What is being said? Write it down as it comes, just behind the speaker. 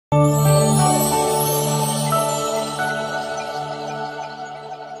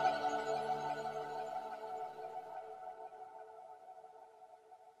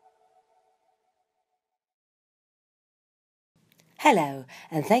Hello,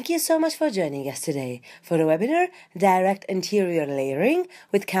 and thank you so much for joining us today for the webinar Direct Anterior Layering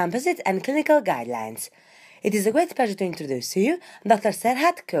with Composite and Clinical Guidelines. It is a great pleasure to introduce to you Dr.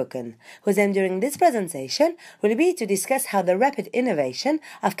 Serhat Köken, whose aim during this presentation will be to discuss how the rapid innovation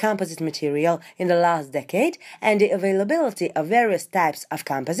of composite material in the last decade and the availability of various types of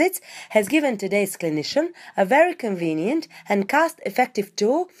composites has given today's clinician a very convenient and cost-effective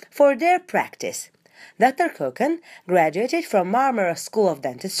tool for their practice. Dr. Köken graduated from Marmara School of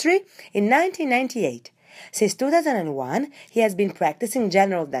Dentistry in 1998. Since 2001, he has been practicing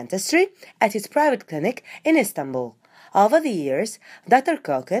general dentistry at his private clinic in Istanbul. Over the years, Dr.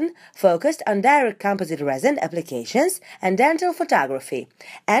 Köken focused on direct composite resin applications and dental photography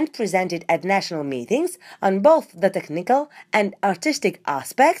and presented at national meetings on both the technical and artistic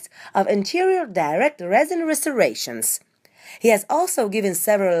aspects of anterior direct resin restorations. He has also given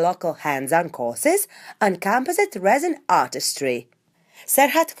several local hands-on courses on composite resin artistry.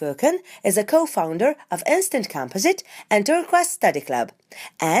 Serhat Köken is a co-founder of Instant Composite and Turquoise Study Club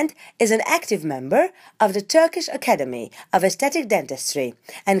and is an active member of the Turkish Academy of Aesthetic Dentistry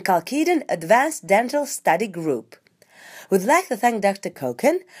and Kalkiden Advanced Dental Study Group. We'd like to thank Dr.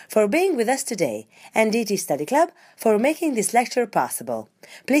 Köken for being with us today and DT Study Club for making this lecture possible.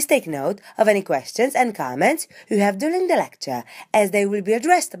 Please take note of any questions and comments you have during the lecture, as they will be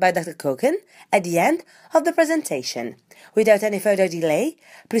addressed by Dr. Köken at the end of the presentation. Without any further delay,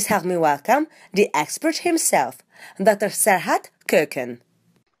 please help me welcome the expert himself, Dr. Serhat Köken.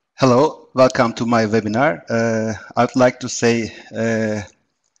 Hello, welcome to my webinar. I'd like to say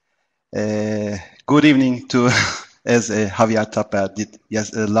good evening to as Javier Tapa did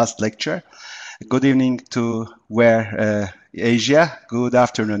last lecture. Good evening to Asia, good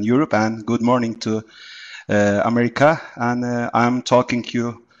afternoon Europe, and good morning to America. And I'm talking to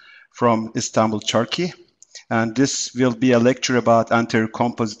you from Istanbul, Turkey. And this will be a lecture about anterior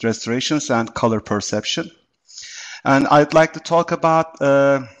composite restorations and color perception. And I'd like to talk about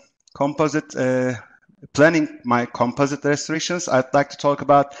composite planning my composite restorations. I'd like to talk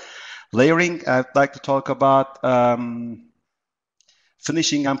about layering. I'd like to talk about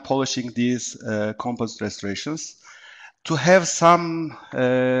finishing and polishing these composite restorations. To have some,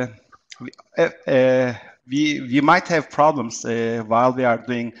 we might have problems while we are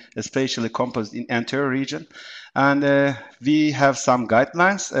doing especially composite in anterior region. And we have some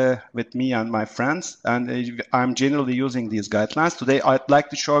guidelines with me and my friends, and I'm generally using these guidelines. Today I'd like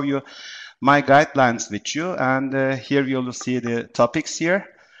to show you my guidelines with you, and here you'll see the topics here.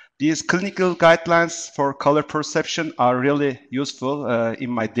 These clinical guidelines for color perception are really useful in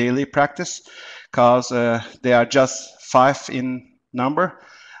my daily practice because they are just 5 in number.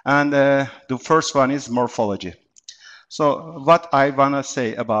 And the first one is morphology. So what I want to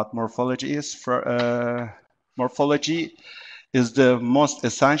say about morphology is morphology is the most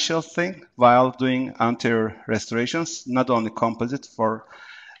essential thing while doing anterior restorations, not only composite for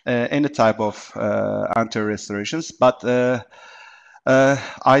any type of anterior restorations, but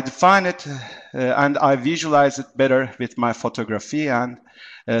I define it and I visualize it better with my photography, and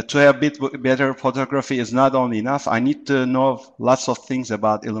to have a bit better photography is not only enough. I need to know lots of things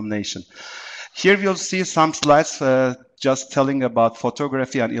about illumination. Here you'll see some slides just telling about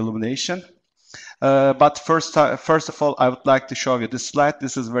photography and illumination. But first of all, I would like to show you this slide.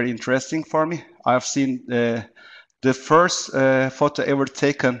 This is very interesting for me. I've seen the first photo ever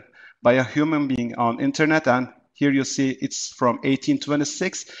taken by a human being on internet, and here you see it's from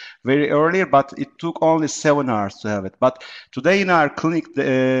 1826, very earlier, but it took only 7 hours to have it. But today in our clinic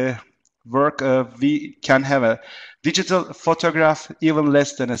work, we can have a digital photograph even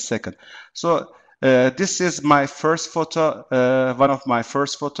less than a second. So this is my first photo, one of my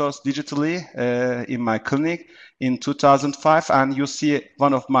first photos digitally in my clinic in 2005, and you see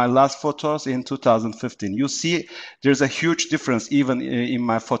one of my last photos in 2015. You see there's a huge difference even in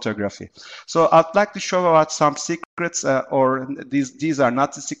my photography. So I'd like to show about some secrets, or these are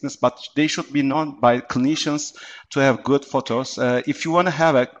not the secrets, but they should be known by clinicians to have good photos. If you want to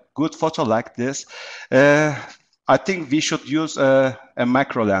have a good photo like this, I think we should use a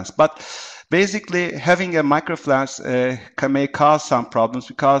macro lens. But basically, having a micro lens may cause some problems,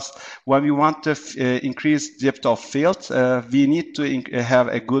 because when we want to increase depth of field, we need to have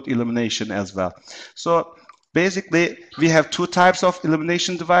a good illumination as well. So basically, we have 2 types of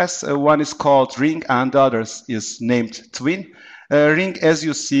illumination device. One is called ring, and the other is named twin. Ring, as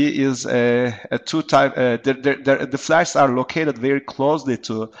you see, is a 2 type. The flashes are located very closely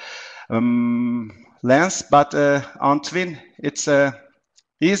to lens, but on twin, it's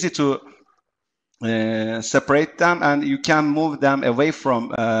easy to separate them, and you can move them away from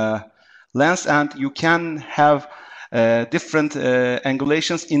lens, and you can have different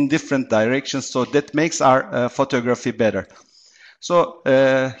angulations in different directions, so that makes our photography better. So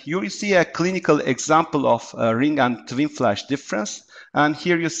you will see a clinical example of ring and twin flash difference. And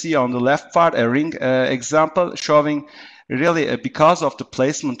here you see on the left part a ring example showing really because of the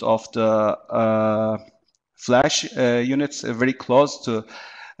placement of the flash units very close to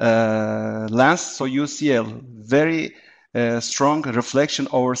lens. So you see a very strong reflection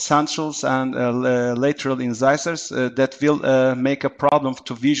over centrals and lateral incisors that will make a problem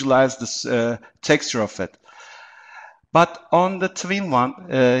to visualize this texture of it. But on the twin one,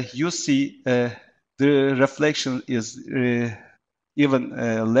 you see the reflection is even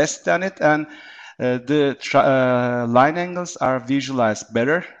less than it, and the line angles are visualized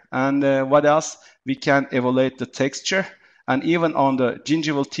better. And what else? We can evaluate the texture, and even on the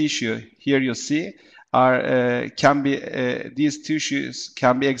gingival tissue, here you see, these tissues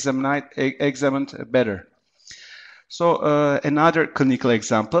can be examined better. So another clinical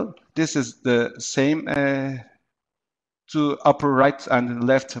example. This is the same two upper right and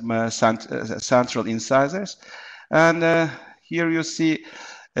left central incisors, and here you see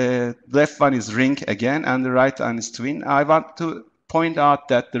left one is ring again and the right one is twin. I want to point out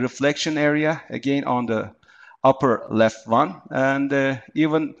that the reflection area again on the upper left one, and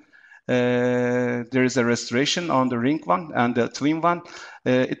even there is a restoration on the ring one and the twin one.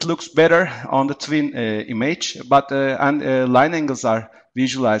 It looks better on the twin image, but line angles are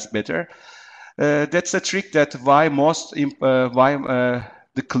visualized better. That's a trick that why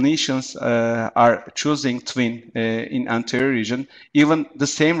the clinicians are choosing twin in anterior region. Even the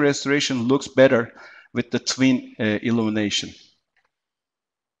same restoration looks better with the twin illumination.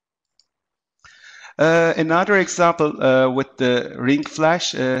 Another example with the ring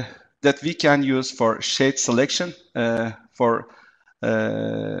flash that we can use for shade selection for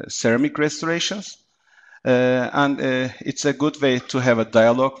ceramic restorations. And it's a good way to have a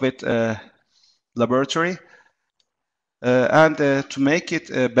dialogue with laboratory. And to make it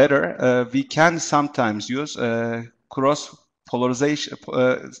better, we can sometimes use cross polarization.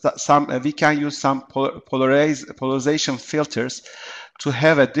 We can use some polarization filters to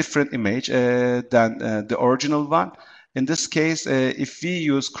have a different image than the original one. In this case, if we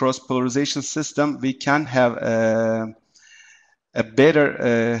use cross polarization system, we can have a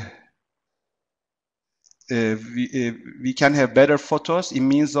better we can have better photos in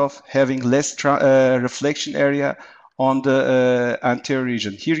means of having less reflection area on the anterior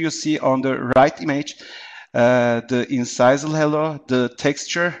region. Here you see on the right image the incisal halo, the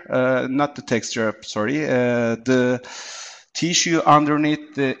texture, not the texture, sorry, the tissue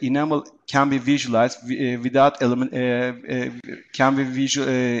underneath the enamel can be visualized without can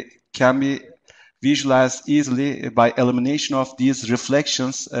be visualized easily by elimination of these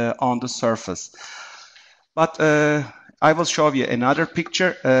reflections on the surface. But I will show you another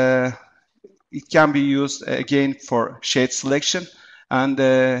picture. It can be used again for shade selection and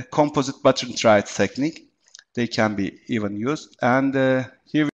composite button try technique. They can be even used. And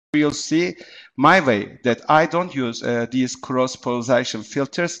here you'll see my way that I don't use these cross polarization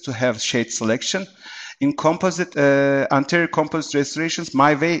filters to have shade selection. In composite, anterior composite restorations,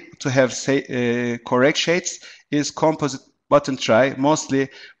 my way to have correct shades is composite button try. Mostly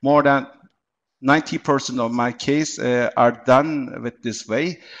more than 90% of my case are done with this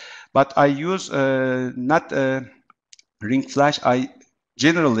way, but I use not ring flash. I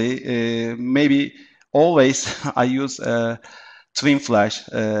generally, maybe always, I use twin flash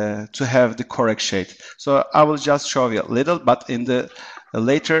to have the correct shade. So I will just show you a little, but in the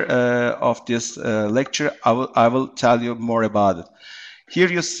later of this lecture, I will tell you more about it. Here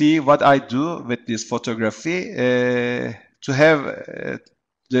you see what I do with this photography to have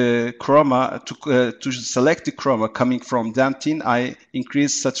the chroma, to select the chroma coming from dentine. I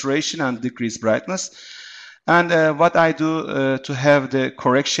increase saturation and decrease brightness. And what I do to have the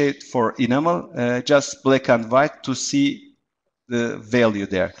correct shade for enamel, just black and white to see the value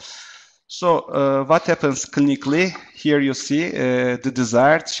there. So what happens clinically? Here you see the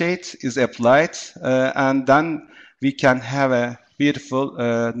desired shade is applied, and then we can have a beautiful,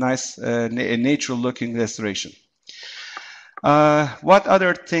 nice, natural looking restoration. What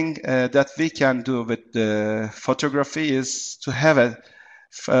other thing that we can do with the photography is to have a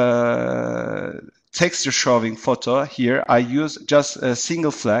texture showing photo. Here I use just a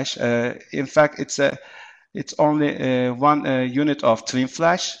single flash. In fact, it's only one unit of twin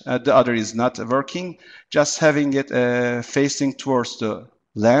flash. The other is not working. Just having it facing towards the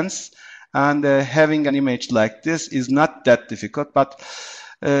lens and having an image like this is not that difficult, but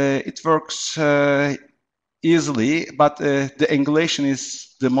it works easily. But the angulation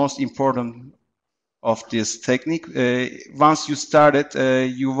is the most important of this technique. Once you start it,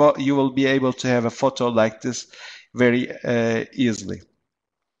 you will be able to have a photo like this very easily.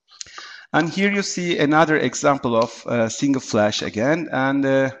 And here you see another example of single flash again.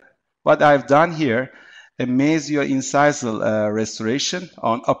 And what I've done here, a mesio-incisal restoration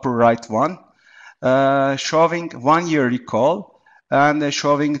on upper right one, showing 1 year recall and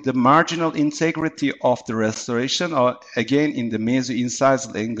showing the marginal integrity of the restoration, or again in the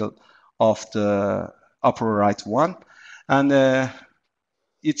mesio-incisal angle of the upper right one. And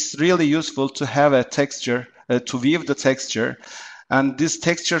it's really useful to have a texture, to view the texture. And these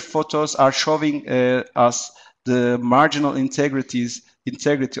texture photos are showing us the marginal integrity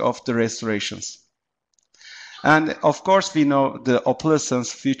of the restorations. And of course, we know the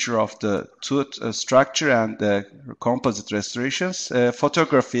opalescence feature of the tooth structure and the composite restorations.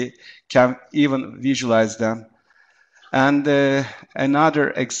 Photography can even visualize them. And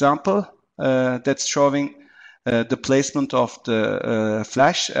another example that's showing the placement of the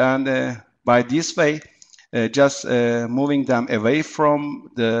flash, and by this way, just moving them away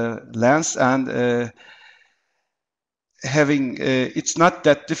from the lens and having, it's not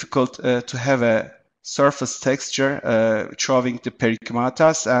that difficult to have a surface texture showing the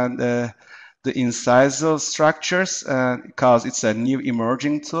perichmatas and the incisal structures, because it's a new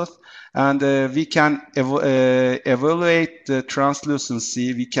emerging tooth. And we can evaluate the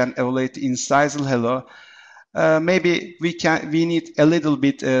translucency, we can evaluate the incisal halo. Maybe we need a little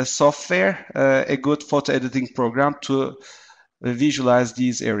bit software, a good photo editing program to visualize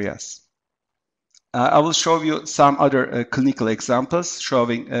these areas. I will show you some other clinical examples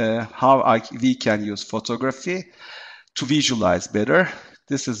showing how we can use photography to visualize better.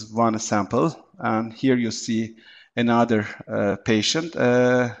 This is one sample, and here you see another patient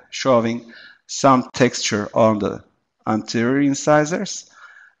showing some texture on the anterior incisors.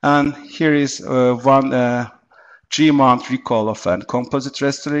 And here is one 3-month recall of a composite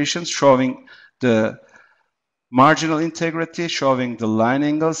restoration showing the marginal integrity, showing the line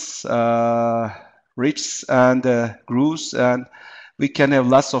angles, ridges and grooves, and we can have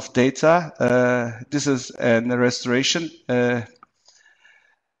lots of data. This is a restoration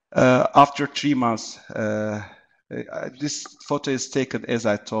after 3 months. This photo is taken, as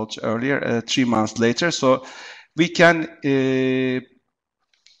I told you earlier, 3 months later. So we can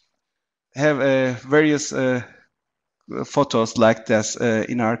have various photos like this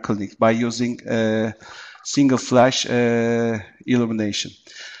in our clinic by using single flash illumination.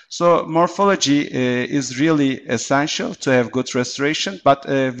 So morphology is really essential to have good restoration, but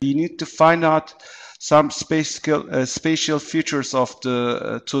we need to find out some spatial features of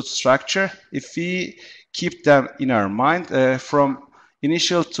the tooth structure. If we keep them in our mind from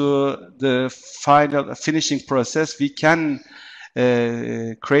initial to the final finishing process, we can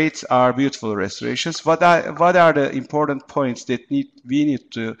create our beautiful restorations. What are the important points that we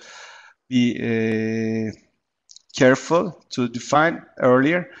need to be careful to define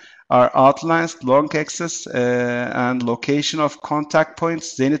earlier? Are outlines, long axis, and location of contact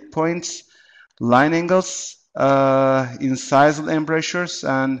points, zenith points, line angles, incisal embrasures,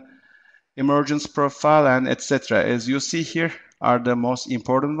 and emergence profile, and etc. As you see here are the most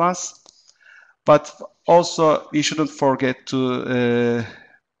important ones. But also we shouldn't forget to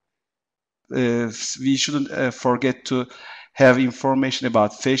have information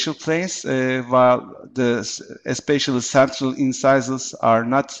about facial planes, while especially central incisals are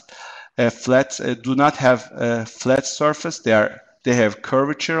not flat, do not have a flat surface. They have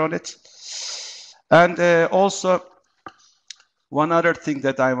curvature on it. And also one other thing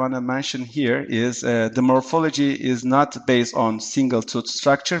that I want to mention here is the morphology is not based on single tooth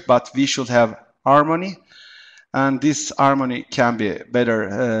structure, but we should have harmony, and this harmony can be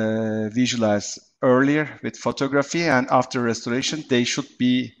better visualized earlier with photography, and after restoration they should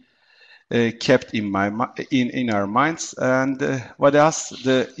be kept in our minds. And what else?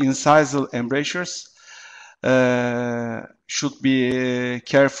 The incisal embrasures should be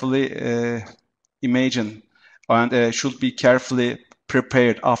carefully imagined and should be carefully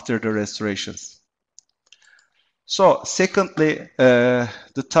prepared after the restorations. So secondly,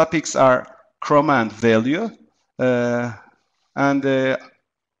 the topics are chroma and value, and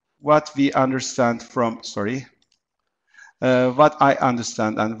what we understand from, what I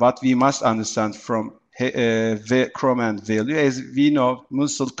understand and what we must understand from chroma and value. As we know,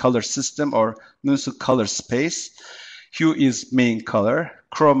 Munsell color system or Munsell color space, hue is main color,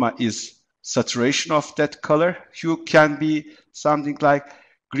 chroma is saturation of that color. Hue can be something like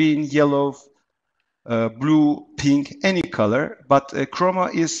green, yellow, blue, pink, any color, but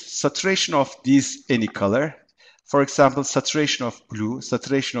chroma is saturation of any color. For example, saturation of blue,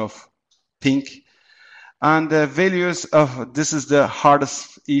 saturation of pink, And the values of this is the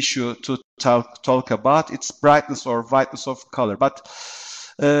hardest issue to talk about. It's brightness or whiteness of color. But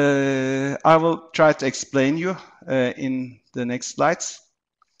I will try to explain you in the next slides.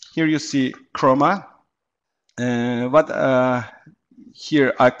 Here you see chroma. What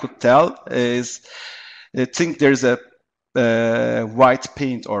here I could tell is I think there's a white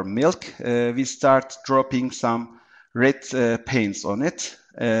paint or milk. We start dropping some red paints on it.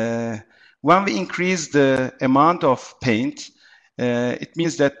 When we increase the amount of paint, it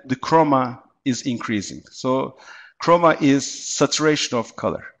means that the chroma is increasing. So chroma is saturation of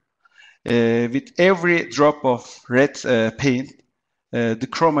color. With every drop of red paint, the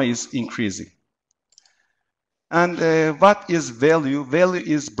chroma is increasing. And what is value? Value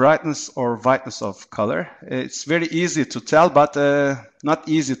is brightness or whiteness of color. It's very easy to tell, but not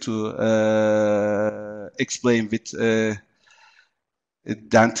easy to explain with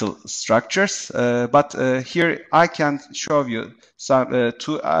dental structures. But here I can show you some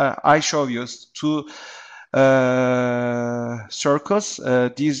I show you two circles.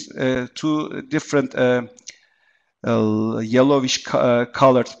 These two different yellowish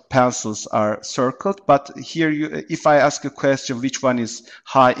colored pencils are circled, but here if I ask a question which one is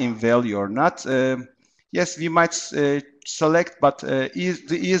high in value or not, yes, we might select, but the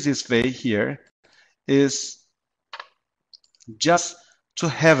easiest way here is just to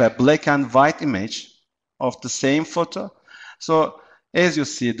have a black and white image of the same photo. So as you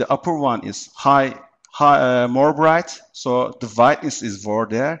see, the upper one is more bright, so the whiteness is more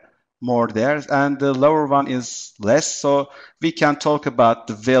there, and the lower one is less, so we can talk about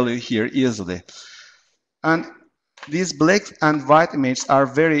the value here easily. And these black and white images are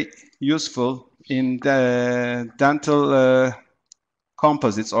very useful in the dental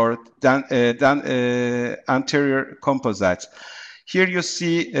composites or anterior composites. Here you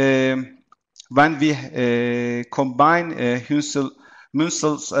see when we combine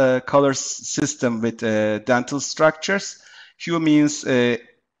Munsel's color system with dental structures, hue means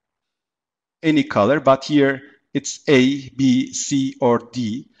any color, but here it's A, B, C, or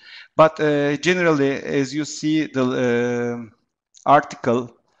D. But generally, as you see the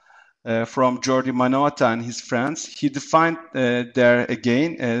article from Jordi Manota and his friends, he defined there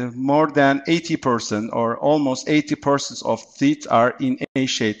again more than 80% or almost 80% of teeth are in A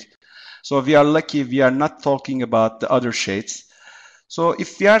shade. So we are lucky we are not talking about the other shades. So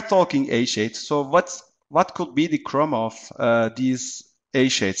if we are talking A shades, so what could be the chroma of these A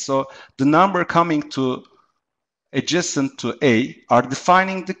shades? So the number coming to adjacent to A are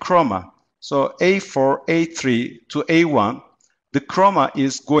defining the chroma. So A4, A3 to A1, the chroma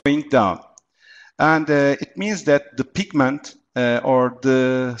is going down. And it means that the pigment or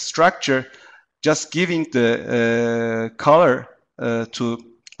the structure just giving the color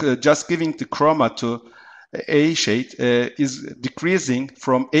just giving the chroma to A shade is decreasing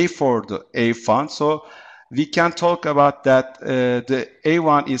from A4 to A1. So we can talk about that the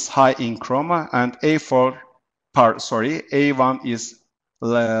A1 is high in chroma and A1 is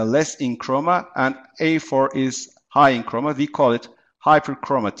less in chroma and A4 is high in chroma. We call it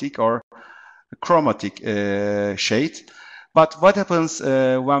hyperchromatic or chromatic shade. But what happens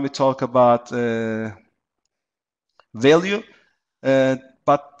when we talk about value?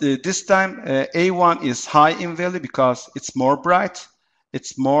 But this time A1 is high in value because it's more bright,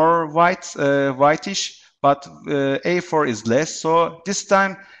 it's more whitish, but A4 is less. So this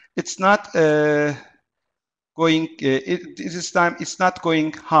time it's not going. This time it's not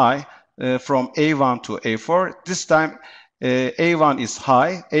going high from A1 to A4. This time A1 is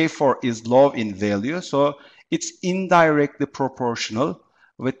high, A4 is low in value. So it's indirectly proportional.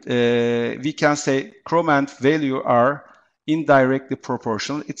 With we can say chroma and value are indirectly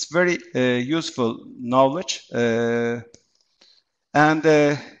proportional. It's very useful knowledge. And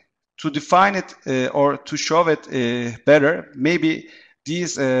to define it or to show it better, maybe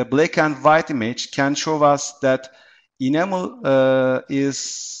these black and white image can show us that enamel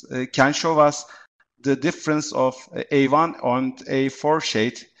can show us the difference of A1 and A4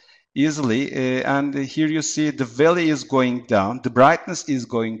 shade easily. And here you see the value is going down, the brightness is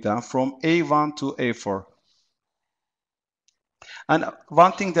going down from A1 to A4. And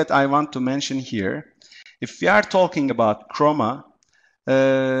one thing that I want to mention here, if we are talking about chroma,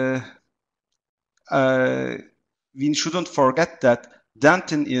 we shouldn't forget that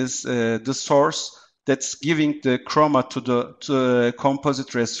dentin is the source that's giving the chroma to the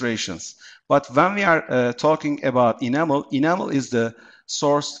composite restorations. But when we are talking about enamel, enamel is the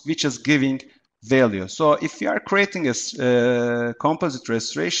source which is giving value. So if we are creating a composite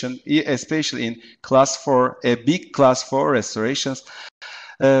restoration, especially in class 4, a big class 4 restorations,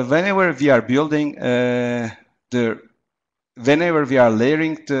 whenever we are building whenever we are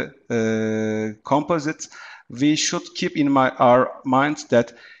layering the composites, we should keep in our minds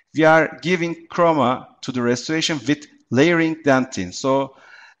that we are giving chroma to the restoration with layering dentin. So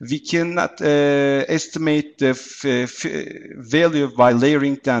we cannot estimate the value by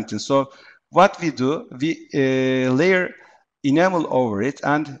layering dentin. So what we do, we layer enamel over it,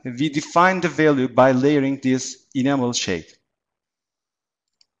 and we define the value by layering this enamel shade.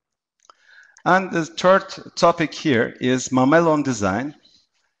 And the third topic here is mamelon design.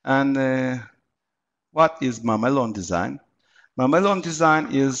 And what is mamelon design? Mamelon design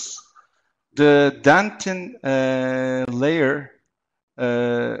is the dentin layer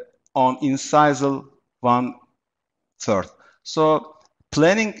on incisal 1/3. So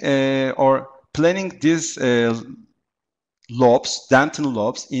planning these lobes, dentin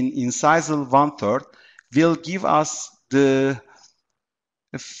lobes in incisal 1/3 will give us the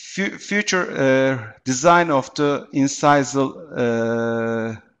future design of the incisal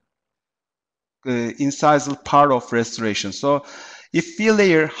part of restoration. So if we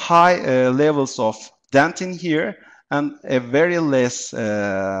layer high levels of dentin here and a very less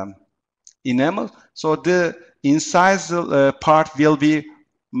enamel, so the incisal part will be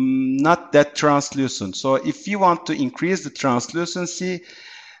not that translucent. So if you want to increase the translucency,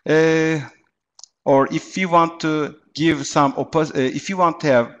 or if you want to give some if you want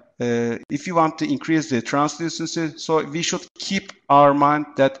to increase the translucency, so we should keep our mind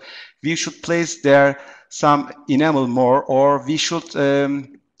that we should place there some enamel more, or we should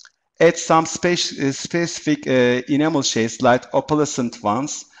add some specific enamel shades like opalescent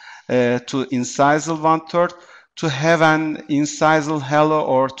ones to incisal 1/3 to have an incisal halo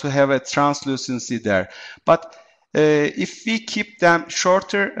or to have a translucency there. But if we keep them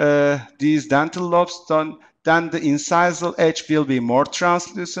shorter, these dental lobes, then the incisal edge will be more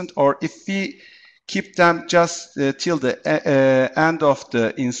translucent, or if we keep them just till the end of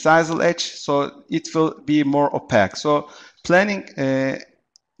the incisal edge, so it will be more opaque. So planning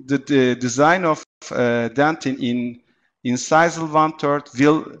the design of dentin in incisal 1/3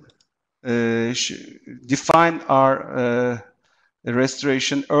 will define our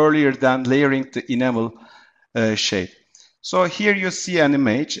restoration earlier than layering the enamel shade. So here you see an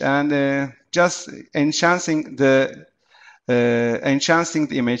image, and just enhancing the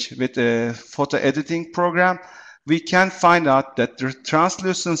image with a photo editing program, we can find out that the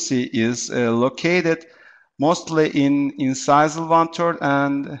translucency is located mostly in incisal 1/3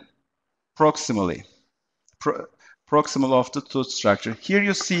 and proximal of the tooth structure. Here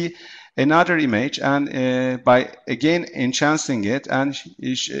you see another image, and by again enhancing it, and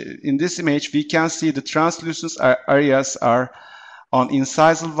in this image we can see the translucent areas are on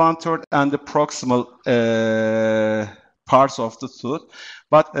incisal 1/3 and the proximal parts of the tooth.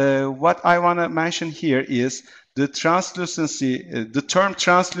 But what I want to mention here is the translucency. The term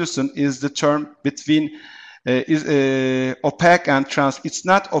translucent is the term between opaque and it's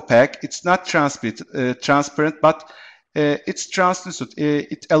not opaque, it's not transparent, but it's translucent.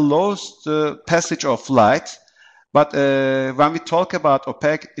 It allows the passage of light, but when we talk about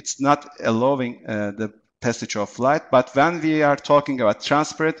opaque, it's not allowing the passage of light. But when we are talking about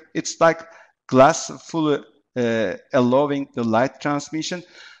transparent, it's like glass fully allowing the light transmission.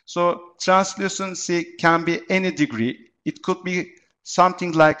 So translucency can be any degree. It could be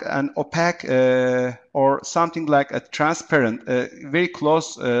something like an opaque or something like a transparent, very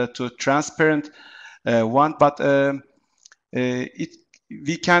close to transparent one, but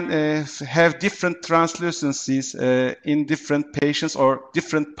we can have different translucencies in different patients or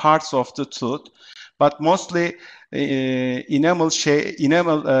different parts of the tooth, but mostly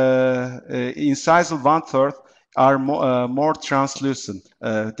incisal 1/3 are more translucent,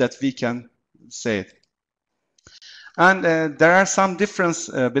 that we can say. And there are some difference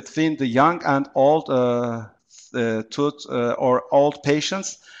between the young and old tooth or old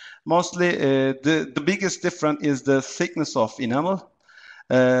patients. Mostly the biggest difference is the thickness of enamel.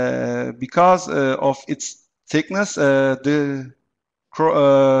 Because of its thickness, it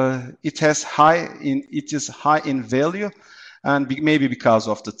is high in value, and maybe because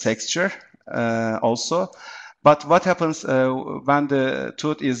of the texture also. But what happens when the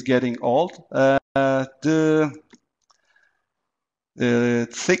tooth is getting old? The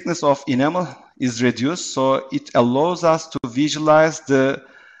thickness of enamel is reduced, so it allows us to visualize the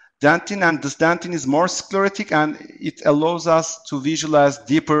dentin, and this dentin is more sclerotic, and it allows us to visualize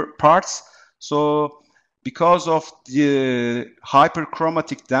deeper parts. So because of the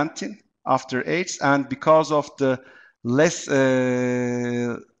hyperchromatic dentin after age, and because of the less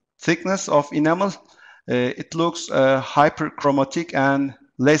thickness of enamel, it looks hyperchromatic and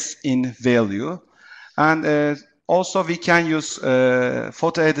less in value. And also we can use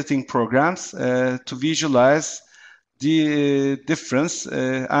photo editing programs to visualize the difference,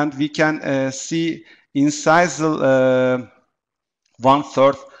 and we can see incisal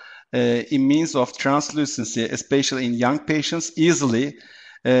 1/3 in means of translucency, especially in young patients, easily,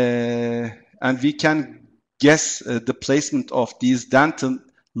 and we can guess the placement of these dental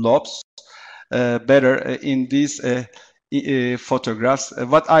lobes better in these photographs.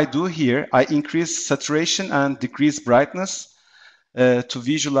 What I do here, I increase saturation and decrease brightness to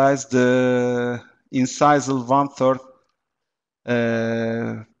visualize the incisal 1/3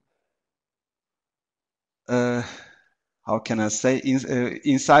 how can I say,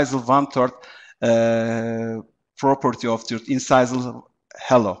 incisal 1/3 property of the incisal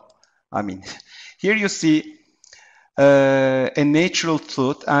halo. I mean, here you see a natural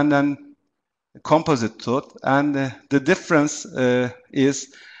tooth and then composite tooth, and the difference is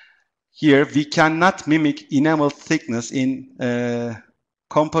here we cannot mimic enamel thickness in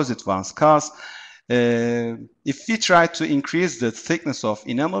composite ones, because if we try to increase the thickness of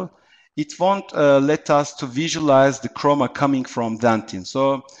enamel, it won't let us to visualize the chroma coming from dentin.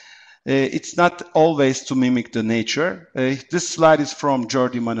 So it's not always to mimic the nature. This slide is from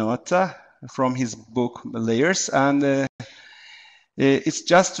Jordi Maniotta, from his book Layers, and it's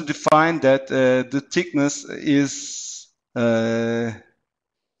just to define that the thickness is the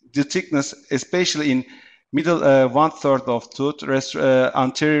thickness, especially in middle 1/3 of tooth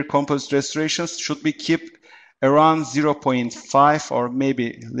anterior composite restorations, should be kept around 0.5 or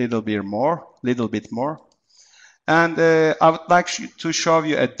maybe a little bit more. And I would like to show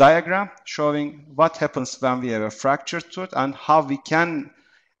you a diagram showing what happens when we have a fractured tooth and how we can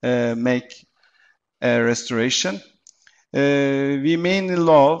make a restoration. We mainly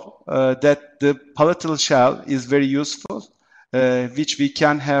love that the palatal shell is very useful, which we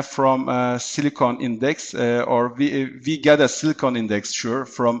can have from silicone index, or we get a silicone index, sure,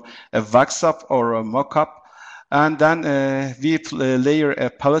 from a wax up or a mock-up. And then we layer a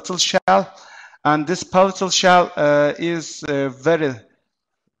palatal shell, and this palatal shell is very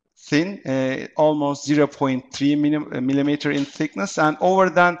thin, almost 0.3 millimeter in thickness, and over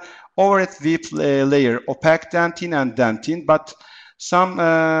it we layer opaque dentin and dentin, but some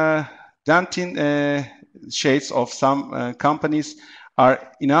dentin shades of some companies are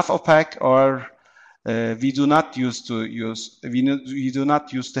enough opaque, or we do not use to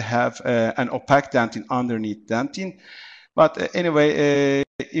have an opaque dentin underneath dentin. But anyway,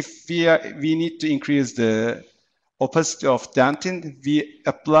 if we need to increase the opacity of dentin, we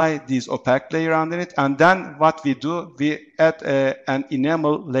apply this opaque layer underneath, and then what we do, we add an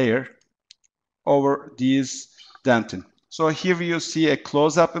enamel layer over these dentin. So here you see a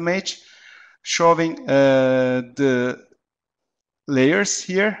close-up image showing the layers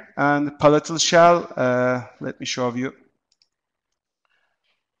here, and palatal shell. Let me show you.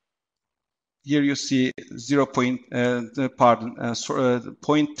 Here you see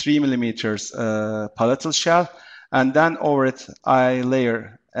 0.3 millimeters palatal shell, and then over it I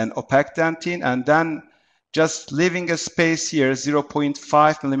layer an opaque dentin, and then just leaving a space here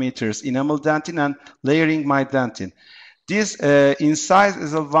 0.5 millimeters enamel dentin and layering my dentin. This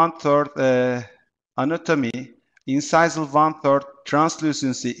incisal 1/3 anatomy, incisal 1/3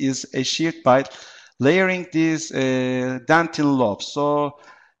 translucency is achieved by layering these dentin lobes. So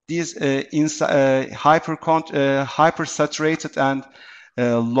these hypersaturated and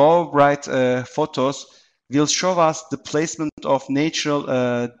low bright photos will show us the placement of natural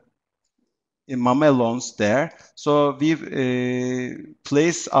mamelons there. So we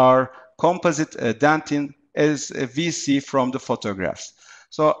place our composite dentin as we see from the photographs.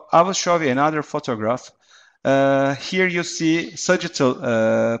 So I will show you another photograph. Here you see sagittal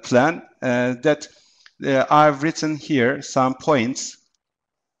plan that I've written here some points.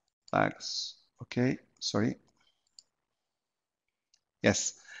 Thanks. Okay, sorry.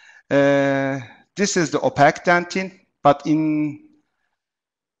 Yes. This is the opaque dentin, but in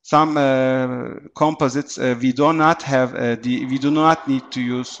some composites we do not need to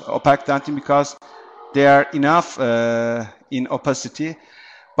use opaque dentin because they are enough in opacity.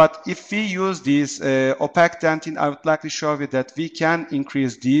 But if we use these opaque dentin, I would like to show you that we can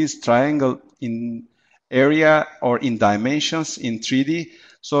increase these triangle in area or in dimensions in 3D.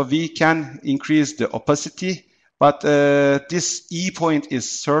 So we can increase the opacity, but this E point is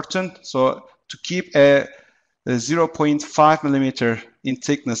certain. So to keep a 0.5 millimeter in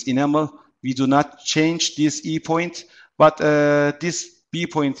thickness enamel, we do not change this E point, but this B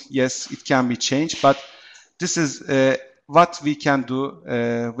point, yes, it can be changed, but this is what we can do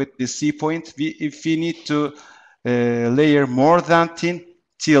with the C point. If we need to layer more dentin,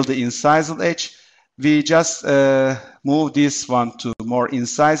 till the incisal edge. We just move this one to more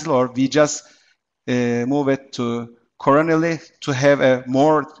incisal, or we just move it to coronally to have a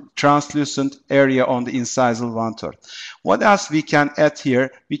more translucent area on the incisal 1/3. What else we can add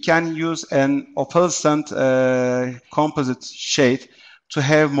here? We can use an opalescent composite shade to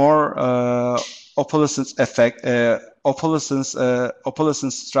have more opalescence effect,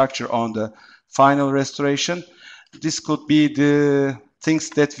 opalescence structure on the final restoration. This could be the things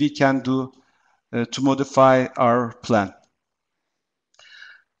that we can do to modify our plan.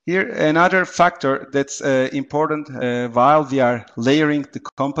 Here, another factor that's important while we are layering the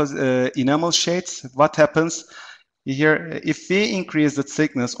composite enamel shades. What happens here if we increase the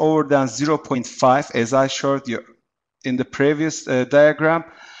thickness over than 0.5, as I showed you in the previous diagram?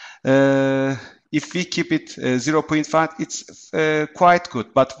 If we keep it 0.5, it's quite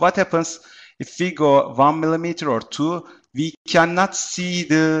good. But what happens if we go 1 millimeter or 2? We cannot see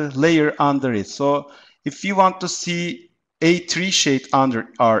the layer under it. So if we want to see A3 shade under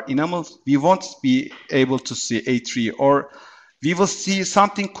our enamel, we won't be able to see A3, or we will see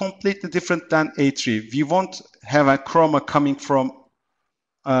something completely different than A3. We won't have a chroma coming from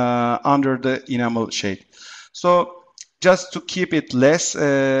under the enamel shade. So just to keep it less,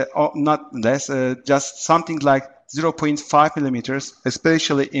 not less, just something like 0.5 millimeters,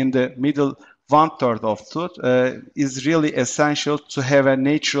 especially in the middle 1/3 of tooth, is really essential to have a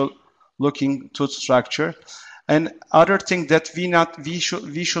natural looking tooth structure. And other thing that we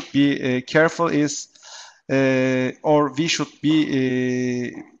should be careful is, or we should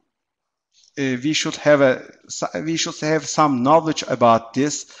have some knowledge about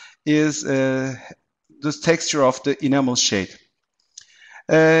this, is the texture of the enamel shade.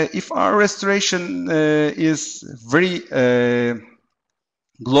 If our restoration is very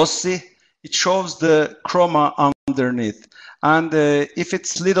glossy, it shows the chroma underneath, and if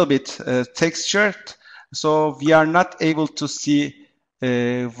it's little bit textured, so we are not able to see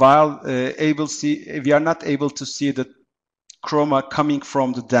we are not able to see the chroma coming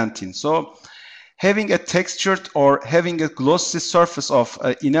from the dentin. So having a textured or having a glossy surface of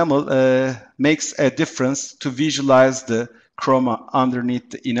enamel makes a difference to visualize the chroma underneath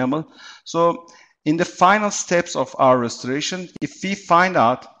the enamel. So in the final steps of our restoration, if we find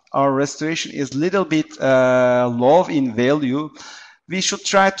out our restoration is little bit low in value, we should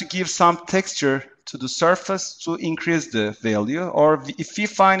try to give some texture to the surface to increase the value. Or if we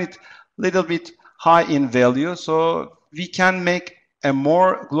find it little bit high in value, so we can make a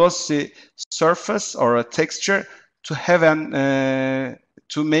more glossy surface or a texture to have an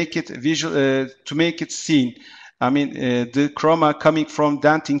to make it visual, to make it seen. I mean, the chroma coming from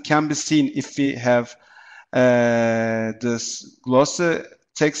dentin can be seen if we have this glossy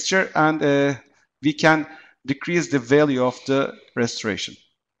texture, and we can decrease the value of the restoration.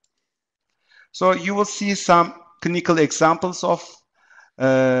 So you will see some clinical examples of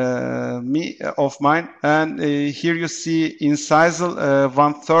mine, and here you see incisal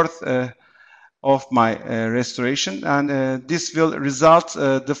 1/3 of my restoration, and this will result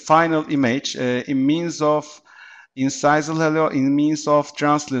the final image in means of incisal halo, in means of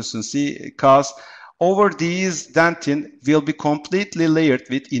translucency, because over these dentin will be completely layered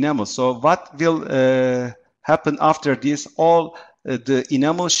with enamel. So what will happen after this? All the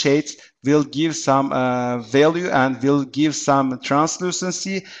enamel shades will give some value and will give some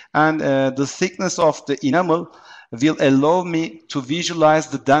translucency, and the thickness of the enamel will allow me to visualize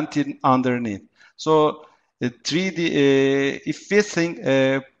the dentin underneath. So 3D, if we think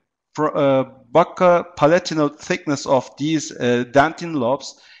bucco-palatinal thickness of these dentin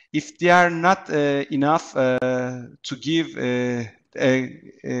lobes, if they are not enough to give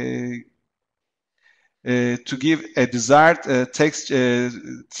a desired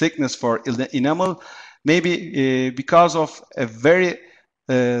thickness for the enamel, maybe because of a very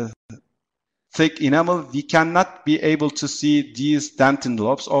thick enamel, we cannot be able to see these dentin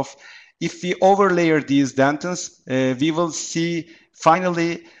lobes. If we overlayer these dentins, we will see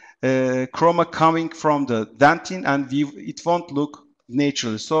finally chroma coming from the dentin, and it won't look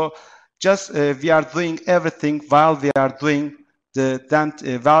natural. So just we are doing everything while we are doing the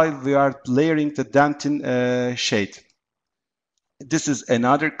while we are layering the dentin shade. This is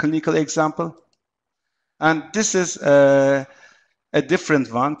another clinical example, and this is a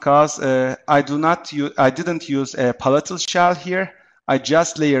different one because I didn't use a palatal shell here. I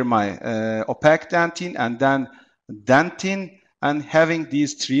just layer my opaque dentin and then dentin, and having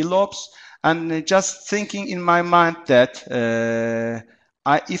these 3 lobes, and just thinking in my mind that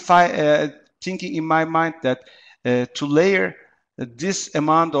thinking in my mind that to layer this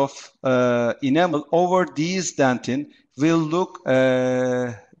amount of enamel over these dentin will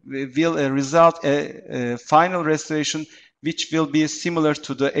result a final restoration which will be similar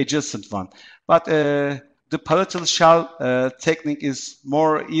to the adjacent one. But the palatal shell technique is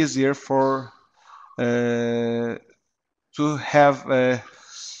more easier for to have a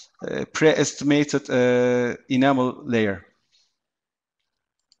pre-estimated enamel layer.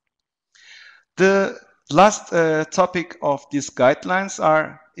 The last topic of these guidelines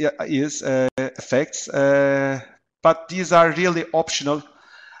is effects, but these are really optional.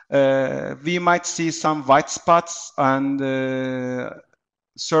 We might see some white spots and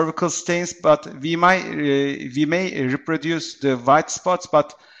cervical stains, but we may reproduce the white spots,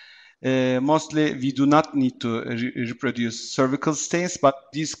 but mostly we do not need to reproduce cervical stains, but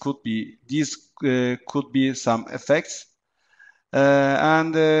these could be some effects,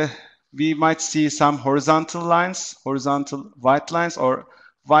 and we might see some horizontal lines, horizontal white lines or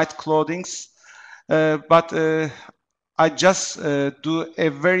white clothings, but I just do a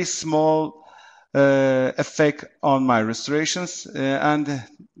very small effect on my restorations, and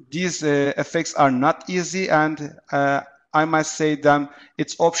these effects are not easy, and I must say them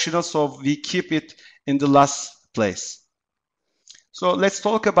it's optional, so we keep it in the last place. So let's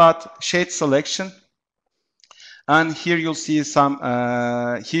talk about shade selection. And here you'll see some.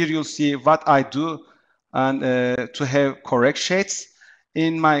 Here you'll see what I do, and to have correct shades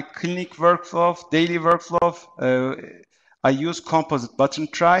in my clinic workflow, daily workflow. I use composite button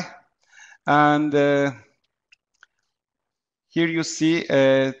try, and here you see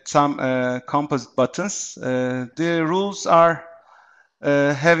some composite buttons. The rules are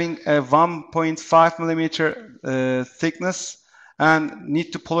having a 1.5 millimeter thickness and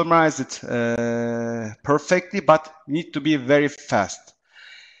need to polymerize it perfectly, but need to be very fast.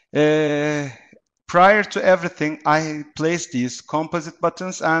 Prior to everything, I place these composite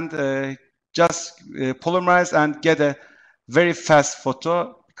buttons and just polymerize and get a very fast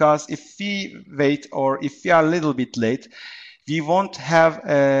photo, because if we wait or if we are a little bit late, we won't have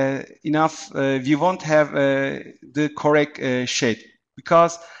we won't have the correct shade,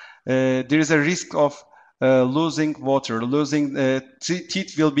 because there is a risk of losing water, losing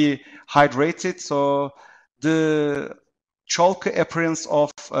teeth will be hydrated, so the chalky appearance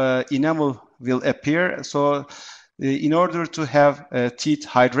of enamel will appear. So in order to have teeth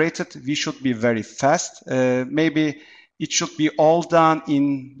hydrated, we should be very fast. Maybe it should be all done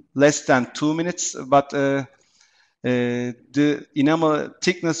in less than 2 minutes, but the enamel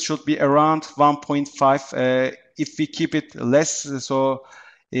thickness should be around 1.5. If we keep it less, so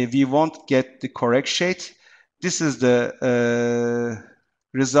we won't get the correct shade. This is the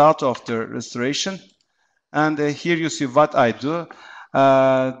result of the restoration. And here you see what I do.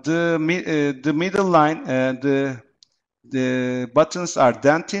 The middle line, the buttons are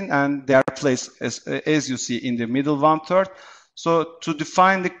dentin and they are placed as you see in the middle 1/3. So to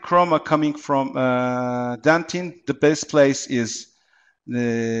define the chroma coming from dentin, the best place is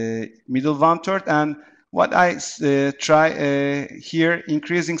the middle 1/3. And what I try here,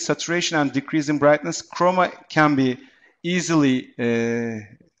 increasing saturation and decreasing brightness, chroma can be easily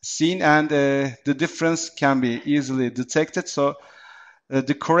seen, and the difference can be easily detected. So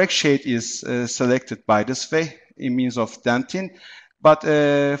the correct shade is selected by this way in means of dentin. But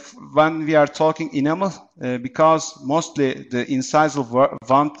when we are talking enamel, because mostly the incisal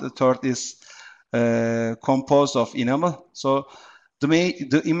 1/3 is composed of enamel, so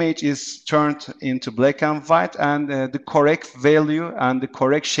the image is turned into black and white, and the correct value and the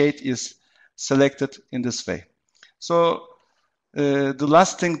correct shade is selected in this way. So the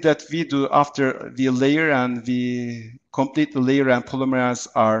last thing that we do after we layer and we complete the layer and polymerize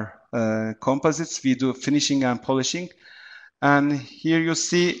our composites, we do finishing and polishing. And here you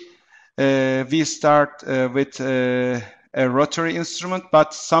see we start with a rotary instrument,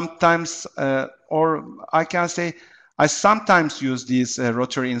 but sometimes, or I can say, I sometimes use these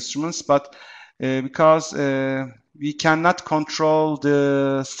rotary instruments, but because we cannot control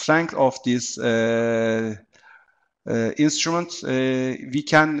the strength of this instrument, we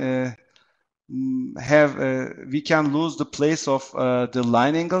can we can lose the place of the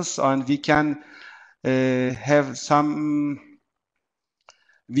line angles, and we can have some.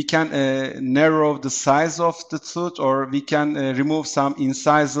 We can narrow the size of the tooth, or we can remove some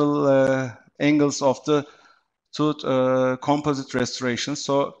incisal angles of the tooth composite restoration.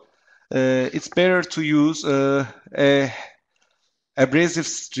 So it's better to use a abrasive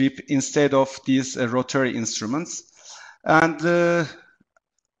strip instead of these rotary instruments. And the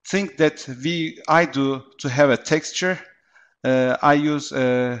thing that I do to have a texture, I use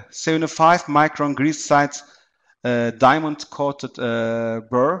 75 micron grease size diamond coated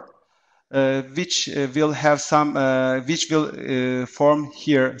burr, which will have some, which will form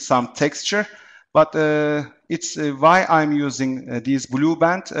here some texture. But it's why I'm using these blue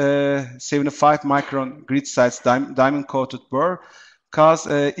band 75 micron grid size diamond coated burr, because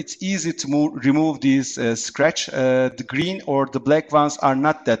it's easy to remove these scratch. The green or the black ones are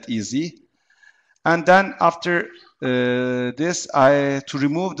not that easy. And then after this, to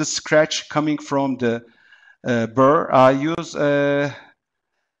remove the scratch coming from the burr, I use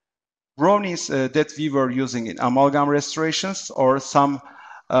brownies that we were using in amalgam restorations, or some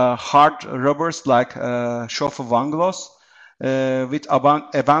hard rubbers like Schoeffer One Gloss with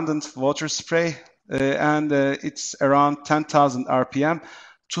abundant water spray, and it's around 10,000 RPM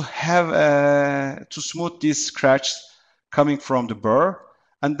to have to smooth these scratches coming from the burr.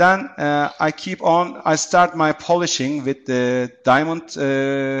 And then I start my polishing with the diamond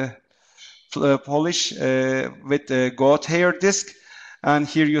polish with the goat hair disc. And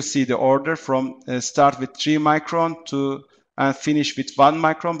here you see the order from start with 3 micron to finish with 1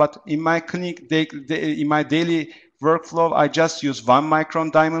 micron. But in my clinic, in my daily workflow, I just use 1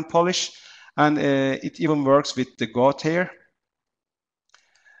 micron diamond polish, and it even works with the goat hair.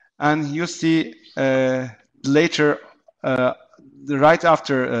 And you see later, right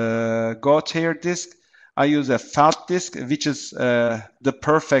after goat hair disc, I use a felt disc, which is the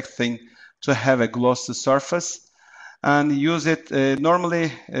perfect thing to have a glossy surface. And use it.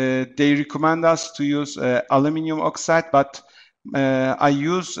 Normally, they recommend us to use aluminum oxide, but I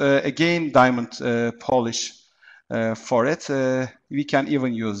use again diamond polish for it. We can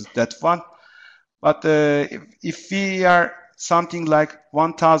even use that one. But if we are something like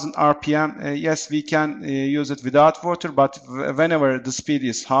 1000 RPM, yes, we can use it without water, but whenever the speed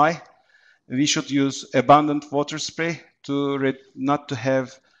is high, we should use abundant water spray to not to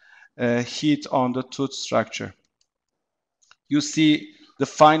have heat on the tooth structure. You see the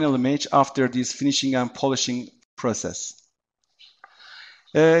final image after this finishing and polishing process.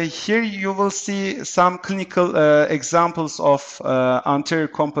 Here you will see some clinical examples of anterior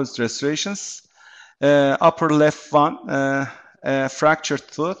composite restorations. Upper left one, a fractured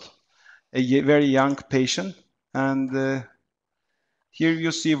tooth, a very young patient. And here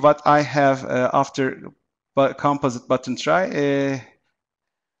you see what I have after composite button try.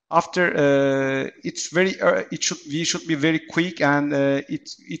 After it's very, we should be very quick, and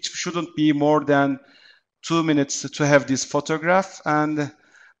it shouldn't be more than 2 minutes to have this photograph.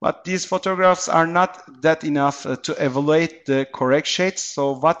 But these photographs are not that enough to evaluate the correct shades.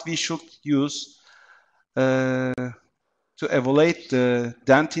 So what we should use to evaluate the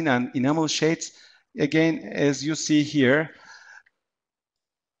dentin and enamel shades, again, as you see here,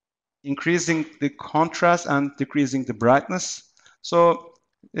 increasing the contrast and decreasing the brightness. So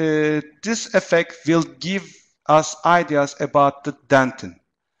this effect will give us ideas about the dentin,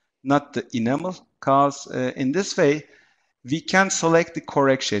 not the enamel, because in this way we can select the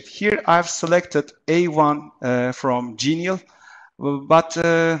correct shade. Here I've selected A1 from Genial, but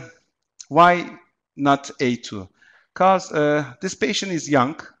why not A2? Because this patient is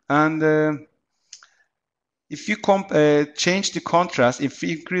young, and if you change the contrast, if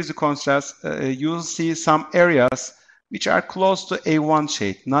you increase the contrast, you'll see some areas which are close to A1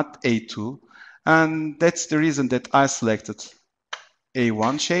 shade, not A2. And that's the reason that I selected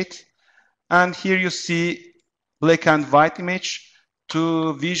A1 shade. And here you see black and white image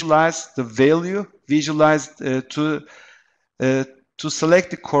to visualize the value, to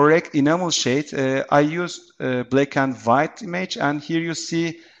select the correct enamel shade. I used black and white image, and here you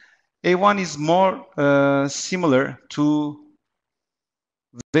see A1 is more similar to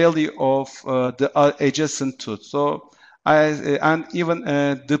value of the adjacent tooth. So and even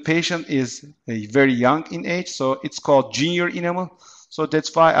the patient is very young in age, so it's called junior enamel. So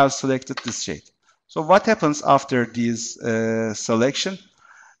that's why I've selected this shade. So what happens after this selection?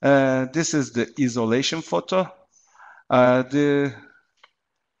 This is the isolation photo. The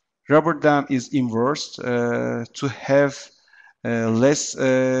rubber dam is inversed to have less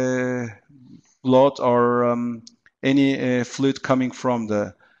blood or any fluid coming from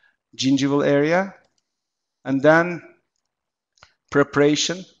the gingival area. And then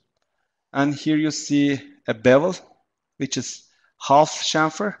preparation, and here you see a bevel, which is half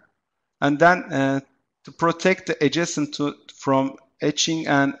chamfer, and then to protect the adjacent tooth from etching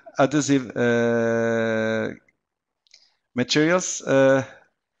and adhesive materials, a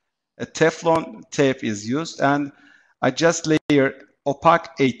Teflon tape is used, and I just layer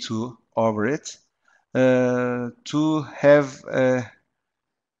opaque A2 over it to have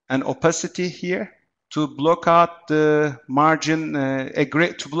an opacity here, to block out the margin,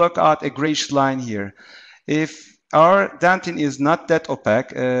 to block out a grayish line here. if our dentin is not that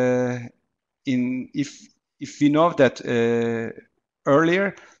opaque, if we know that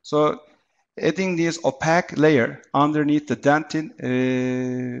earlier, so adding this opaque layer underneath the dentin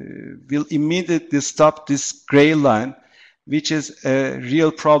will immediately stop this gray line, which is a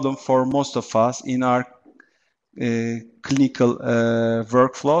real problem for most of us in our clinical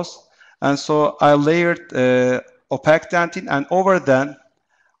workflows. And so I layered opaque dentin, and over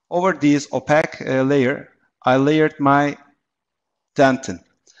this opaque layer, I layered my dentin.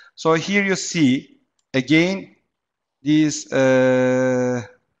 So here you see again these 3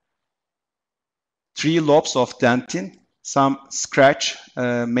 lobes of dentin, some scratch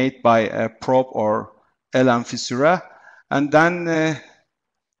made by a probe or LM fissura, and then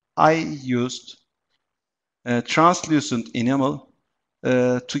I used translucent enamel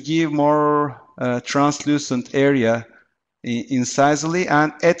to give more translucent area incisally,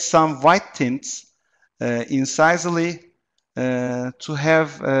 and add some white tints incisally to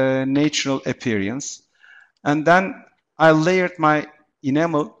have a natural appearance. And then I layered my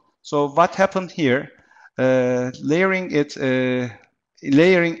enamel. So what happened here? Layering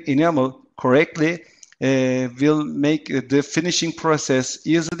enamel correctly will make the finishing process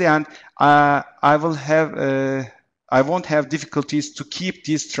easily, and I won't have difficulties to keep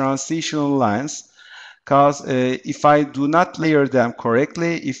these transitional lines, because if I do not layer them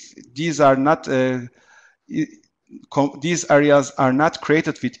correctly, if these are not these areas are not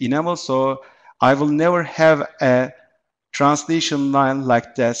created with enamel, so I will never have a translation line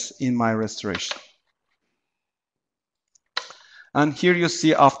like this in my restoration. And here you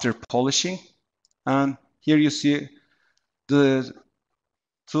see after polishing, and here you see the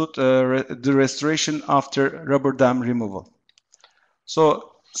tooth, the restoration after rubber dam removal.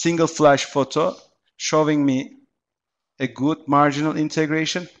 So single flash photo showing me a good marginal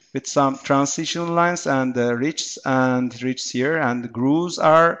integration with some transitional lines, and the ridges here, and the grooves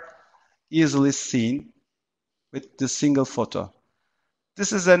are easily seen with the single photo.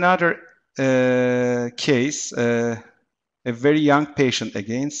 This is another case, a very young patient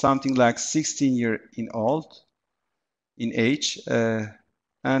again, something like 16 years in age,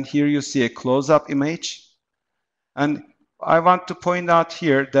 and here you see a close-up image. And I want to point out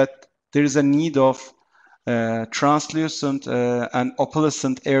here that there is a need of translucent and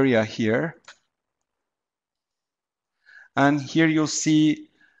opalescent area here. And here you'll see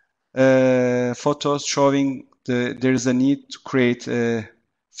photos showing there is a need to create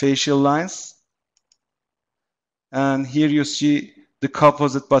facial lines. And here you see the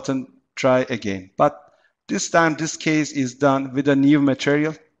composite button try again. But this time this case is done with a new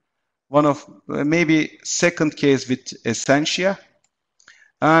material. One of maybe second case with Essentia.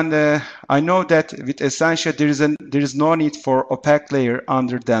 And I know that with Essentia there is no need for opaque layer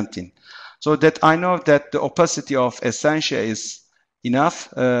under dentin. So that I know that the opacity of Essentia is enough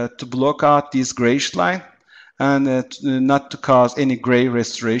to block out this grayish line and not to cause any gray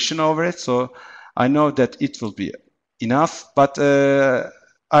restoration over it. So I know that it will be enough. But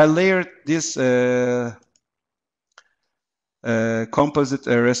I layered this composite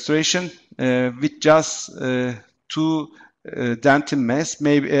restoration with just 2 dentin mesh,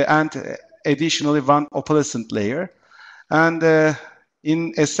 maybe, and additionally 1 opalescent layer. And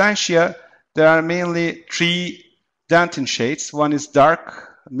in Essentia, there are mainly 3 dentin shades. One is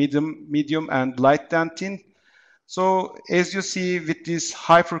dark, medium, and light dentin. So as you see with this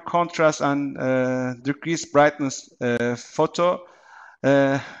hyper contrast and decreased brightness photo,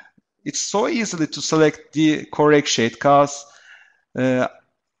 it's so easily to select the correct shade, because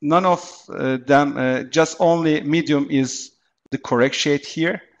none of them, just only medium is the correct shade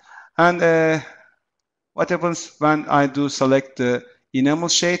here. And what happens when I do select the enamel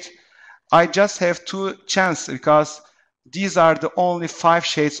shade? I just have 2 chances, because these are the only 5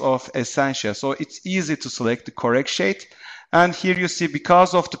 shades of Essentia. So it's easy to select the correct shade. And here you see,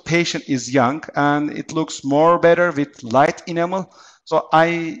 because of the patient is young and it looks more better with light enamel, so I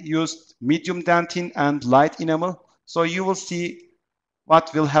used medium dentin and light enamel. So you will see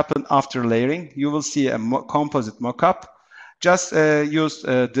what will happen after layering. You will see a composite mockup. Just use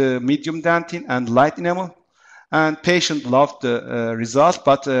the medium dentin and light enamel. And patient loved the result,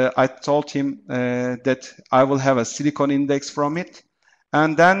 but I told him that I will have a silicone index from it.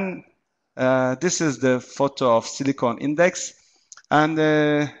 And then this is the photo of silicone index. And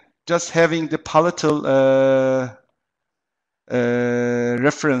just having the palatal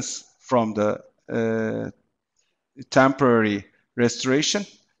reference from the temporary restoration.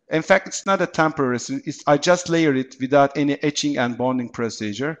 In fact, it's not a temporary restoration. I just layered it without any etching and bonding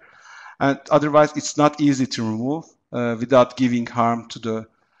procedure. And otherwise, it's not easy to remove without giving harm to the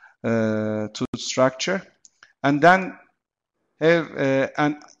structure. and then have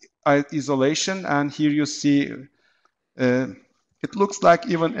an isolation, and here you see it looks like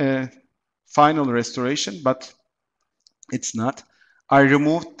even a final restoration, but it's not. I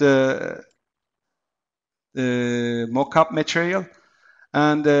removed the mock-up material,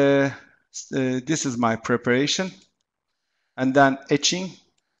 and this is my preparation, and then etching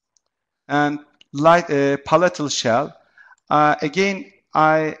and light palatal shell. Again,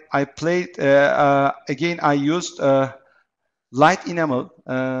 I played again. I used light enamel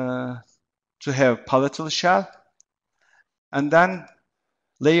to have palatal shell, and then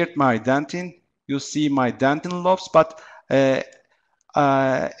layered my dentin. You see my dentin lobes, but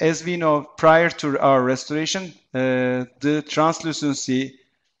as we know, prior to our restoration, the translucency,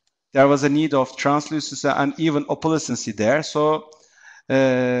 there was a need of translucency and even opalescency there. So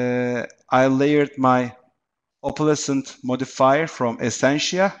I layered my opalescent modifier from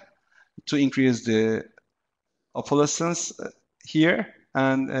Essentia to increase the opalescence here,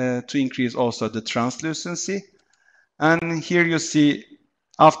 and to increase also the translucency. And here you see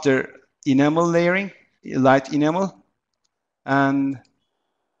after enamel layering, light enamel, and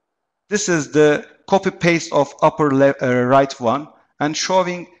this is the copy paste of upper right one, and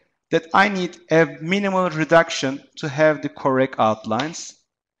showing that I need a minimal reduction to have the correct outlines.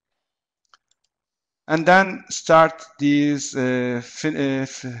 And then start these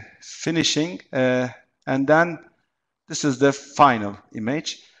finishing, and then this is the final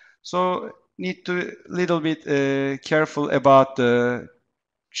image. So need to little bit careful about the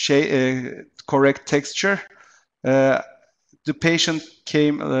correct texture. The patient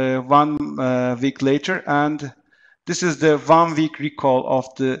came 1 week later, and this is the 1 week recall of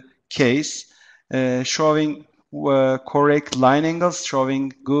the case, showing correct line angles,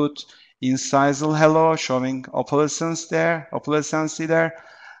 showing good incisal halo, showing opalescency there,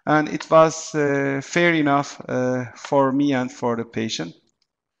 and it was fair enough for me and for the patient.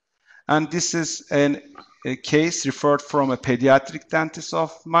 And this is a case referred from a pediatric dentist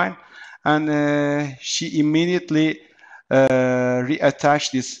of mine, and she immediately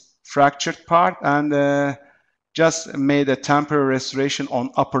reattached this fractured part and just made a temporary restoration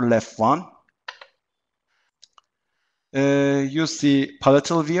on upper left one. You see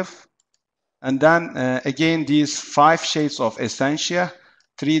palatal view, and then again these 5 shades of Essentia,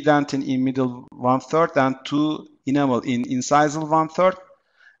 3 dentin in middle 1/3 and 2 enamel in incisal 1/3.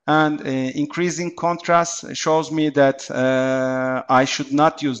 And increasing contrast shows me that I should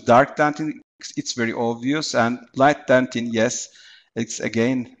not use dark dentin. It's very obvious. And light dentin, yes, it's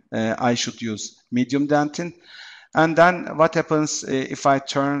again, I should use medium dentin. And then what happens if I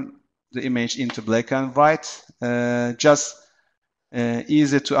turn the image into black and white? Just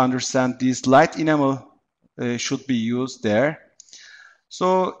easy to understand, this light enamel should be used there.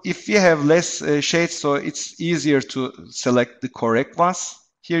 So if you have less shades, so it's easier to select the correct ones.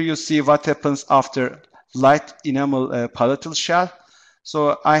 Here you see what happens after light enamel palatal shell.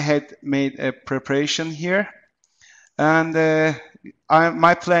 So I had made a preparation here, and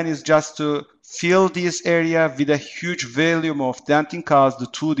my plan is just to fill this area with a huge volume of dentin because the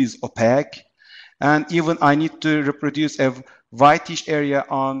tooth is opaque, and even I need to reproduce a whitish area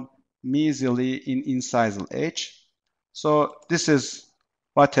on mesially in incisal edge. So this is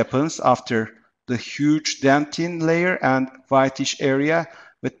what happens after the huge dentin layer and whitish area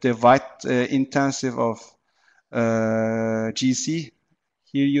with the white intensive of GC.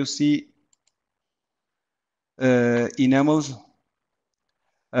 Here you see enamel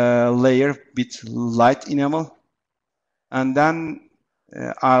layer with light enamel, and then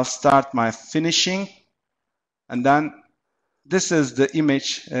I'll start my finishing, and then this is the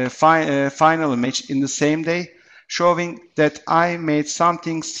image, final image in the same day, showing that I made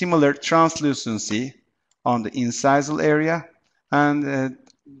something similar translucency on the incisal area, and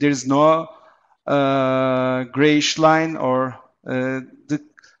there's no grayish line, or the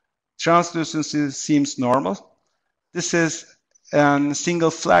translucency seems normal. This is a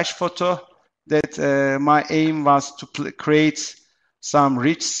single flash photo that my aim was to create some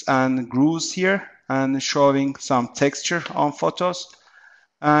ridges and grooves here and showing some texture on photos.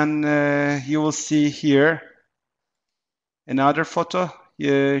 And you will see here another photo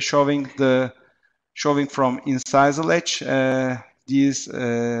showing from incisal edge. These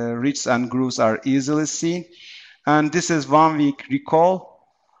ridges and grooves are easily seen, and this is 1 week recall.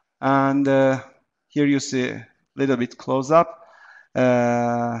 And here you see a little bit close up.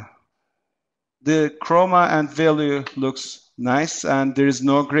 The chroma and value looks nice, and there is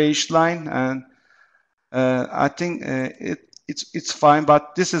no grayish line, and I think it's fine.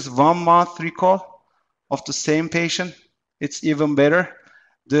 But this is 1 month recall of the same patient. It's even better.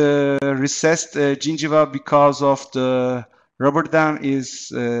 The recessed gingiva because of the rubber dam is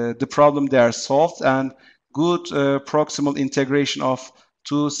the problem there solved, and good proximal integration of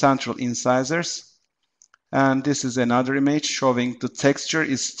two central incisors. And this is another image showing the texture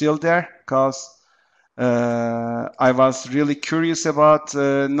is still there, because I was really curious about,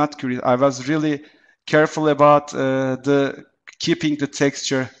 I was really careful about keeping the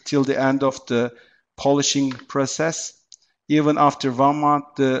texture till the end of the polishing process. Even after 1 month,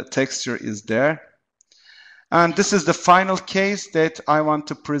 the texture is there. And this is the final case that I want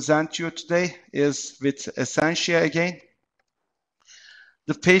to present you today, is with essentia again.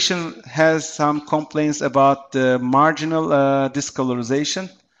 The patient has some complaints about the marginal discolorization,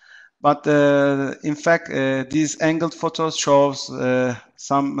 but in fact, these angled photos shows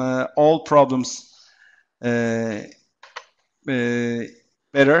some all problems better.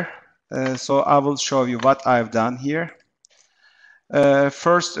 So I will show you what I've done here.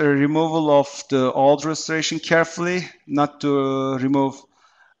 First, a removal of the old restoration carefully, not to remove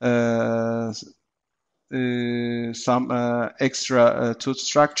some extra tooth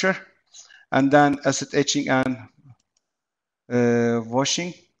structure, and then acid etching and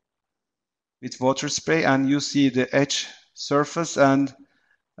washing with water spray, and you see the edge surface, and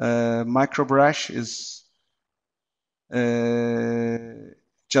micro brush is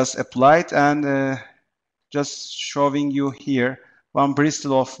just applied, and just showing you here one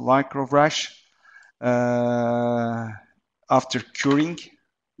bristle of micro brush after curing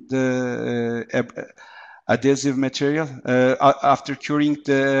the adhesive material, after curing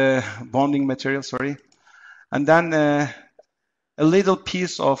the bonding material, sorry, and then a little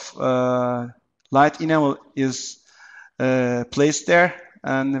piece of light enamel is placed there,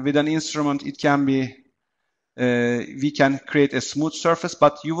 and with an instrument it can be we can create a smooth surface,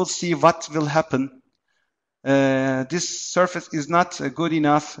 but you will see what will happen. This surface is not good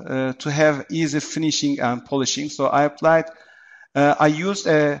enough to have easy finishing and polishing, so I applied I used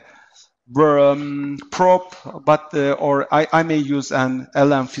a probe, but or I may use an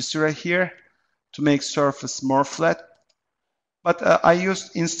LM fissura here to make surface more flat. But I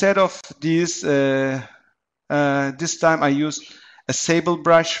used, instead of these, this time I used a sable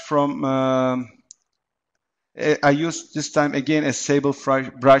brush from, I used this time again a sable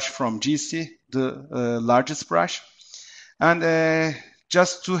brush from GC, the largest brush. And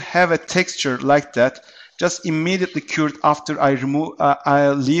just to have a texture like that, just immediately cured after I remove,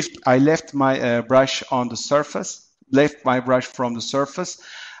 I left my brush on the surface, left my brush from the surface,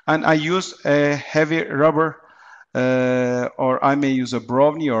 and I used a heavy rubber, or I may use a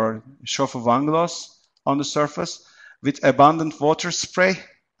brownie or Schoff Van Gloss on the surface with abundant water spray,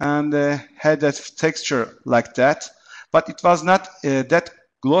 and had that texture like that. But it was not that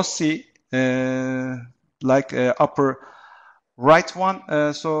glossy like upper right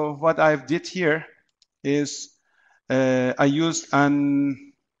one. So what I did here is I used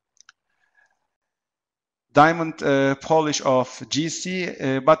an diamond polish of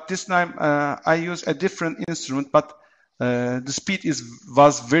GC, but this time I use a different instrument, but the speed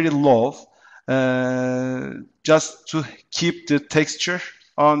was very low, just to keep the texture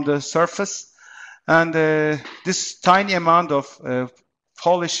on the surface, and this tiny amount of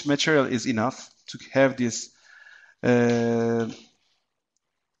polish material is enough to have this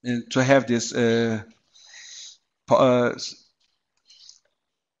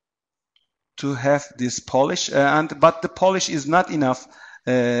polish, but the polish is not enough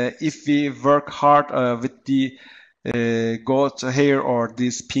if we work hard with the goat hair or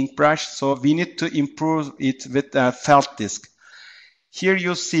this pink brush. So we need to improve it with a felt disc. Here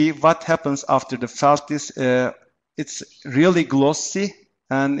you see what happens after the felt disc. It's really glossy,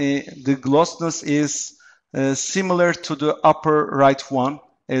 and the glossiness is similar to the upper right one,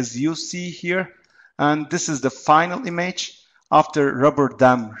 as you see here. And this is the final image after rubber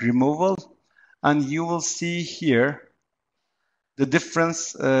dam removal. And you will see here the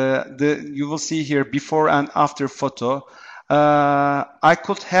difference. You will see here before and after photo. I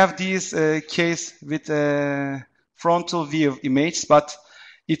could have this case with a frontal view image, but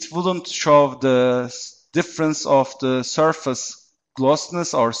it wouldn't show the difference of the surface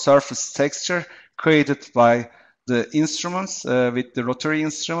glossiness or surface texture created by the instruments, with the rotary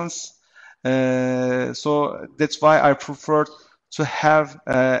instruments. So that's why I prefer to have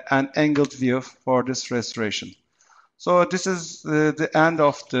an angled view for this restoration. So this is the end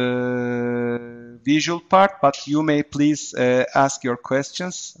of the visual part, but you may please ask your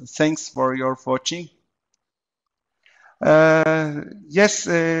questions. Thanks for your watching. Yes,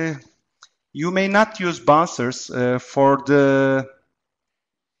 you may not use bouncers for the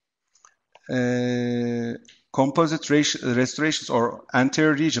composite restorations or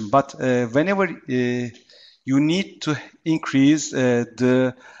anterior region, but whenever you need to increase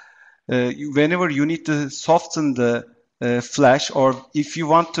whenever you need to soften the flash, or if you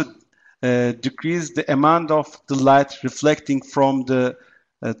want to decrease the amount of the light reflecting from the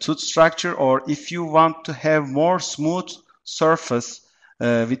tooth structure, or if you want to have more smooth surface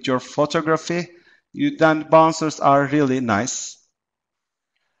with your photography, then bouncers are really nice.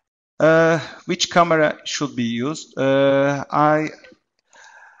 Which camera should be used? I'm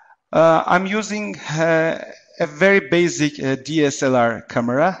using a very basic DSLR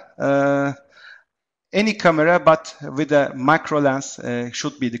camera. Any camera, but with a macro lens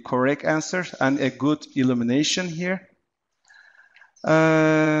should be the correct answer, and a good illumination here.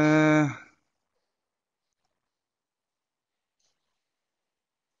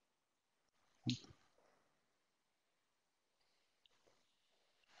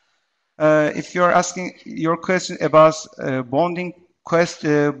 If you're asking your question about bonding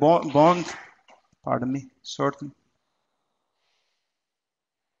bond, pardon me, certain.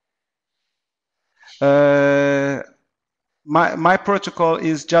 My protocol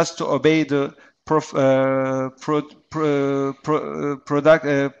is just to obey the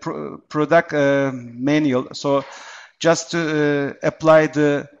product manual. So just to apply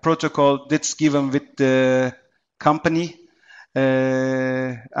the protocol that's given with the company,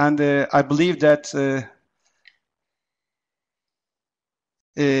 and I believe that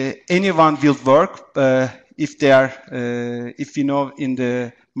anyone will work if they are, if you know, in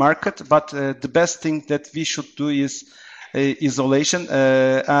the market. But the best thing that we should do is isolation,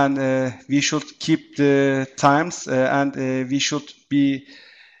 and we should keep the times, and we should be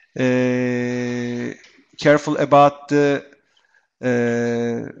careful about the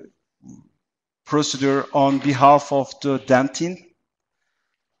procedure on behalf of the dentine.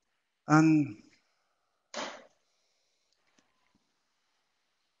 And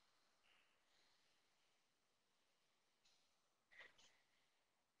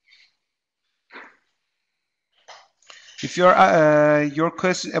if your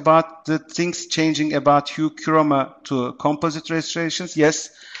question about the things changing about hue chroma to composite restorations, yes,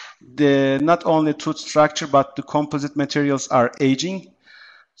 not only tooth structure but the composite materials are aging.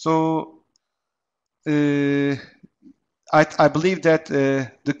 So I believe that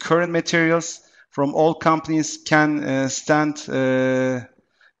the current materials from all companies can stand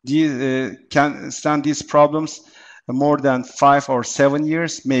these problems more than 5 or 7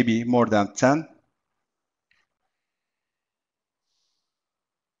 years, maybe more than 10.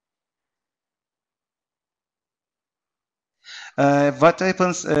 What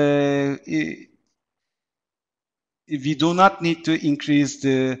happens? We do not need to increase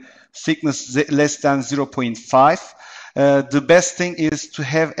the thickness less than 0.5. The best thing is to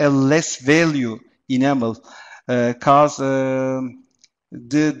have a less value enamel, because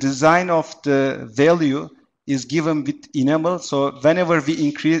the design of the value is given with enamel. So whenever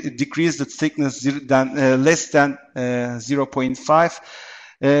we decrease the thickness less than 0.5,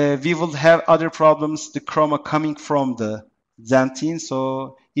 we will have other problems, the chroma coming from the dentine,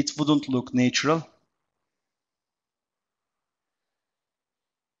 so it wouldn't look natural.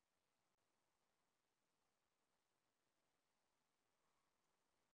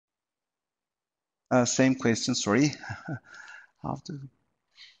 Same question, sorry. After.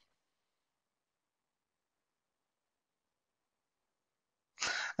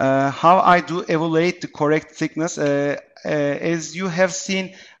 How I do evaluate the correct thickness? As you have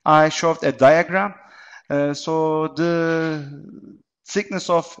seen, I showed a diagram. So the thickness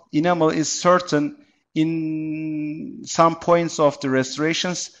of enamel is certain in some points of the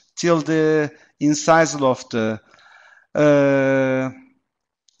restorations till the incisal of the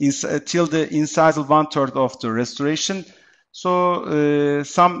till the incisal 1/3 of the restoration. So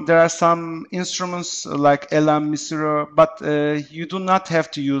there are some instruments like LM Misero, but you do not have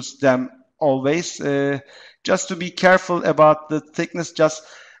to use them always. Just to be careful about the thickness, just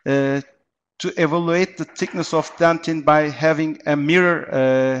to evaluate the thickness of dentine by having a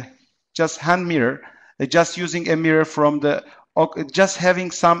mirror, just hand mirror, just using a mirror from the, just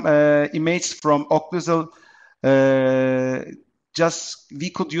having some image from occlusal. We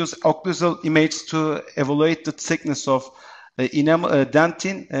could use occlusal image to evaluate the thickness of enamel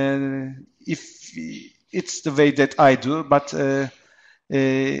dentine. If it's the way that I do, but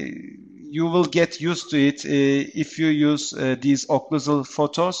you will get used to it if you use these occlusal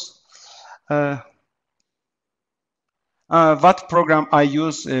photos. What program I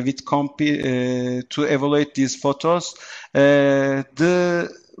use with Compi to evaluate these photos?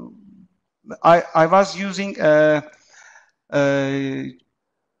 I was using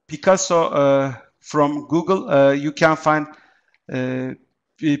Picasso from Google, you can find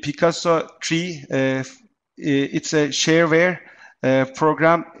Picasso 3. It's a shareware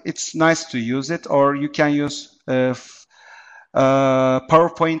program. It's nice to use it, or you can use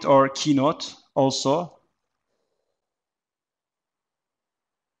PowerPoint or Keynote also.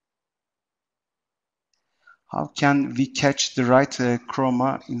 How can we catch the right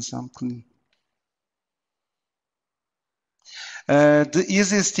chroma in something? The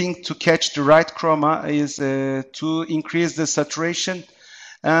easiest thing to catch the right chroma is to increase the saturation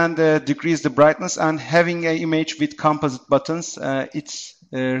and decrease the brightness, and having an image with composite buttons. It's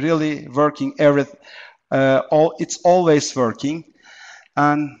really working. It's always working.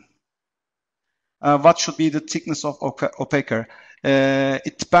 And what should be the thickness of opaquer?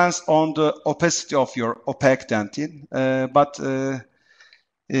 It depends on the opacity of your opaque dentin, but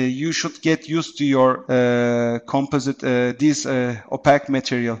you should get used to your composite, this opaque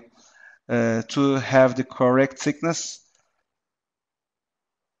material to have the correct thickness.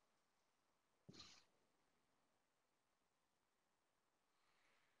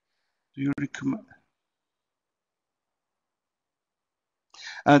 Do you recommend?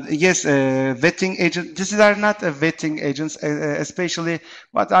 Yes, wetting agent. These are not wetting agents. Especially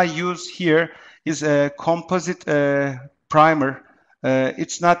what I use here is a composite primer.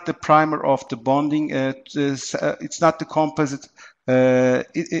 It's not the primer of the bonding. It's not the composite.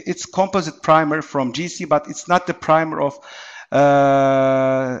 It's composite primer from GC, but it's not the primer of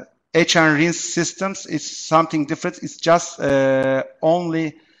etch and rinse systems. It's something different. It's just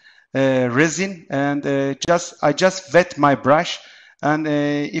only resin, and I just wet my brush. And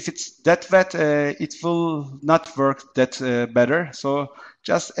if it's that wet, it will not work that better. So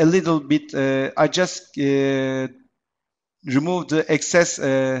just a little bit, I just remove the excess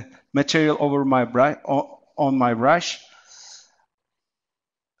material over my brush, on my brush.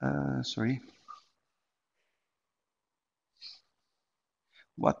 Sorry.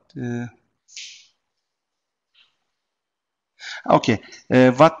 What? Okay,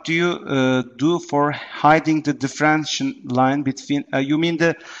 what do you do for hiding the differentiation line between, you mean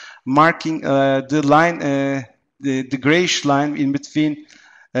the marking the line, the grayish line in between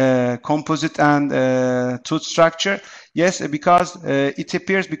composite and tooth structure? Yes, because it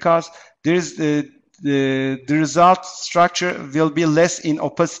appears because there is the result structure will be less in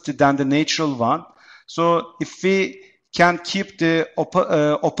opacity than the natural one. So if we can keep the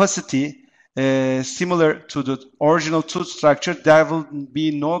opacity similar to the original tooth structure, there will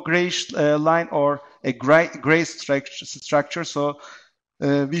be no grayish line or a gray structure. So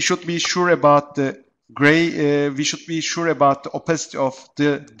we should be sure about the gray. We should be sure about the opacity of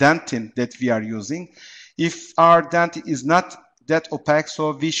the dentin that we are using. If our dentin is not that opaque,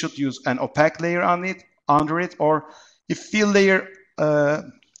 so we should use an opaque layer on it, under it, or if we layer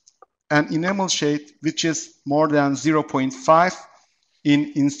an enamel shade which is more than 0.5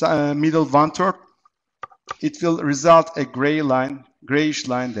 in middle 1/3, it will result a grayish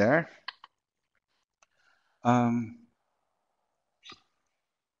line there.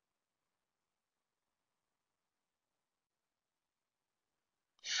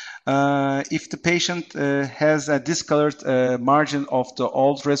 If the patient has a discolored margin of the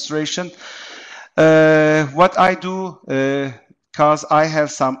old restoration, what I do, because I have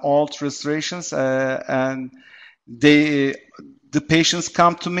some old restorations and the patients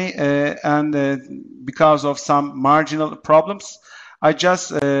come to me and because of some marginal problems, I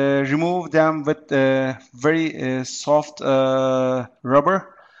just remove them with very soft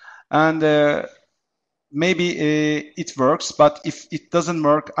rubber, and maybe it works. But if it doesn't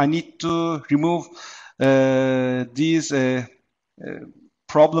work, I need to remove these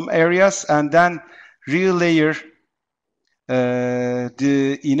problem areas and then relayer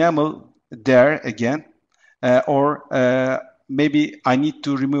the enamel there again, or maybe I need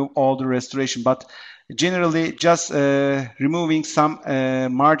to remove all the restoration, but generally just removing some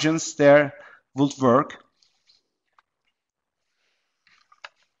margins there would work.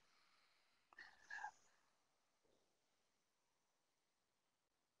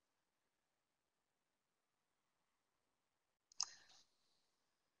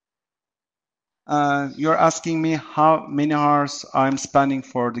 You're asking me how many hours I'm spending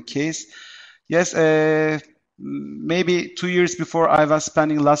for the case. Yes, maybe 2 years before I was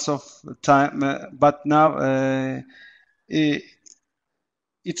spending lots of time, but now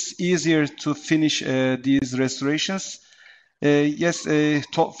it's easier to finish these restorations. Yes,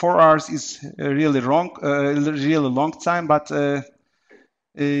 4 hours is really long time, but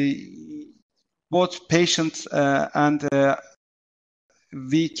both patients and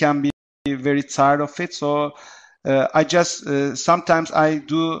we can be very tired of it. So I just sometimes I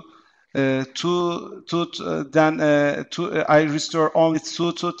do two tooth, I restore only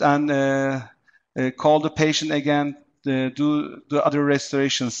two tooth and call the patient again, do the other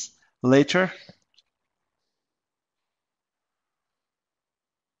restorations later.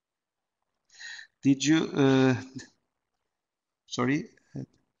 Did you, sorry,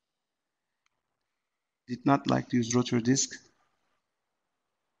 did not like to use rotary disc?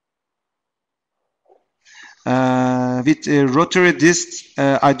 With rotary discs,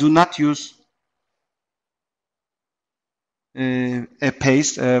 I do not use a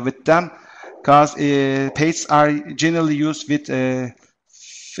paste with them, because pastes are generally used with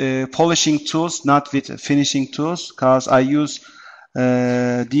polishing tools, not with finishing tools, because I use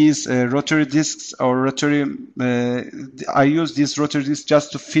these rotary discs or rotary, I use these rotary discs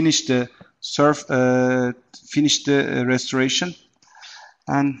just to finish the finish the restoration.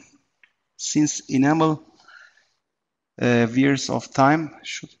 And since enamel wears of time,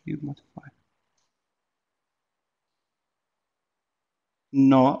 should be modified.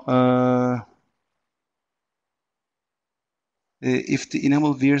 No. If the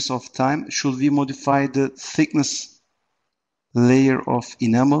enamel wears of time, should we modify the thickness layer of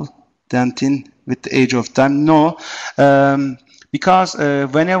enamel dentin with the age of time? No, because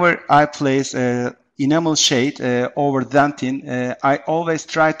whenever I place enamel shade over dentin, I always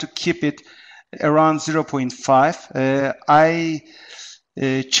try to keep it around 0.5. I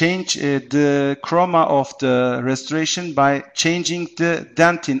change the chroma of the restoration by changing the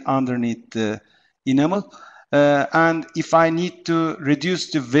dentin underneath the enamel. And if I need to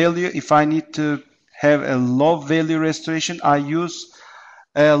reduce the value, if I need to have a low value restoration, I use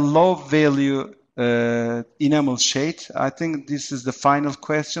a low value enamel shade. I think this is the final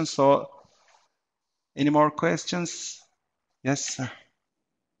question. So any more questions? Yes, sir.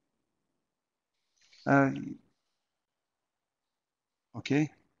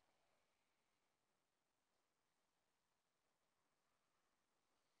 Okay.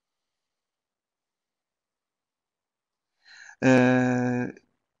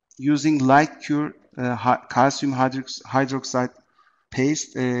 Using light cure calcium hydroxide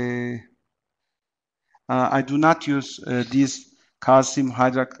paste, I do not use this calcium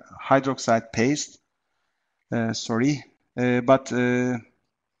hydroxide paste, sorry, but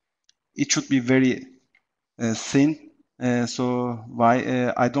it should be very thin, so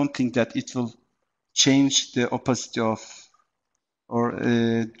why I don't think that it will change the opacity of or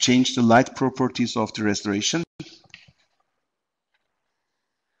change the light properties of the restoration.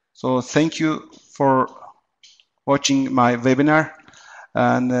 So thank you for watching my webinar,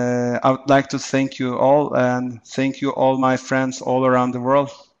 and I would like to thank you all, and thank you all my friends all around the world.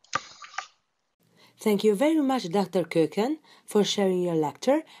 Thank you very much, Dr. Köken, for sharing your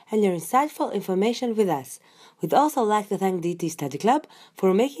lecture and your insightful information with us. We'd also like to thank DT Study Club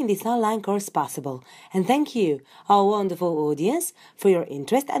for making this online course possible, and thank you, our wonderful audience, for your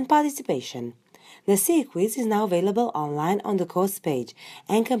interest and participation. The CE quiz is now available online on the course page,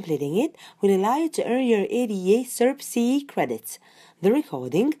 and completing it will allow you to earn your ADA CERP CE credits. The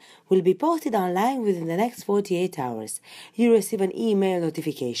recording will be posted online within the next 48 hours. You receive an email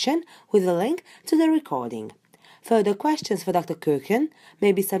notification with a link to the recording. Further questions for Dr. Köken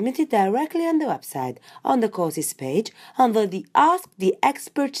may be submitted directly on the website on the courses page under the Ask the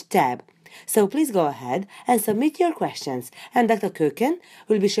Expert tab. So please go ahead and submit your questions, and Dr. Köken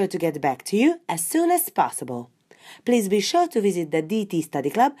will be sure to get back to you as soon as possible. Please be sure to visit the DT Study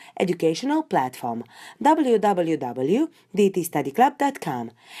Club educational platform,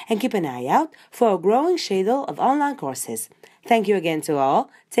 www.dtstudyclub.com, and keep an eye out for a growing schedule of online courses. Thank you again to all,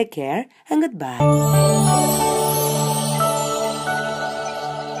 take care, and goodbye.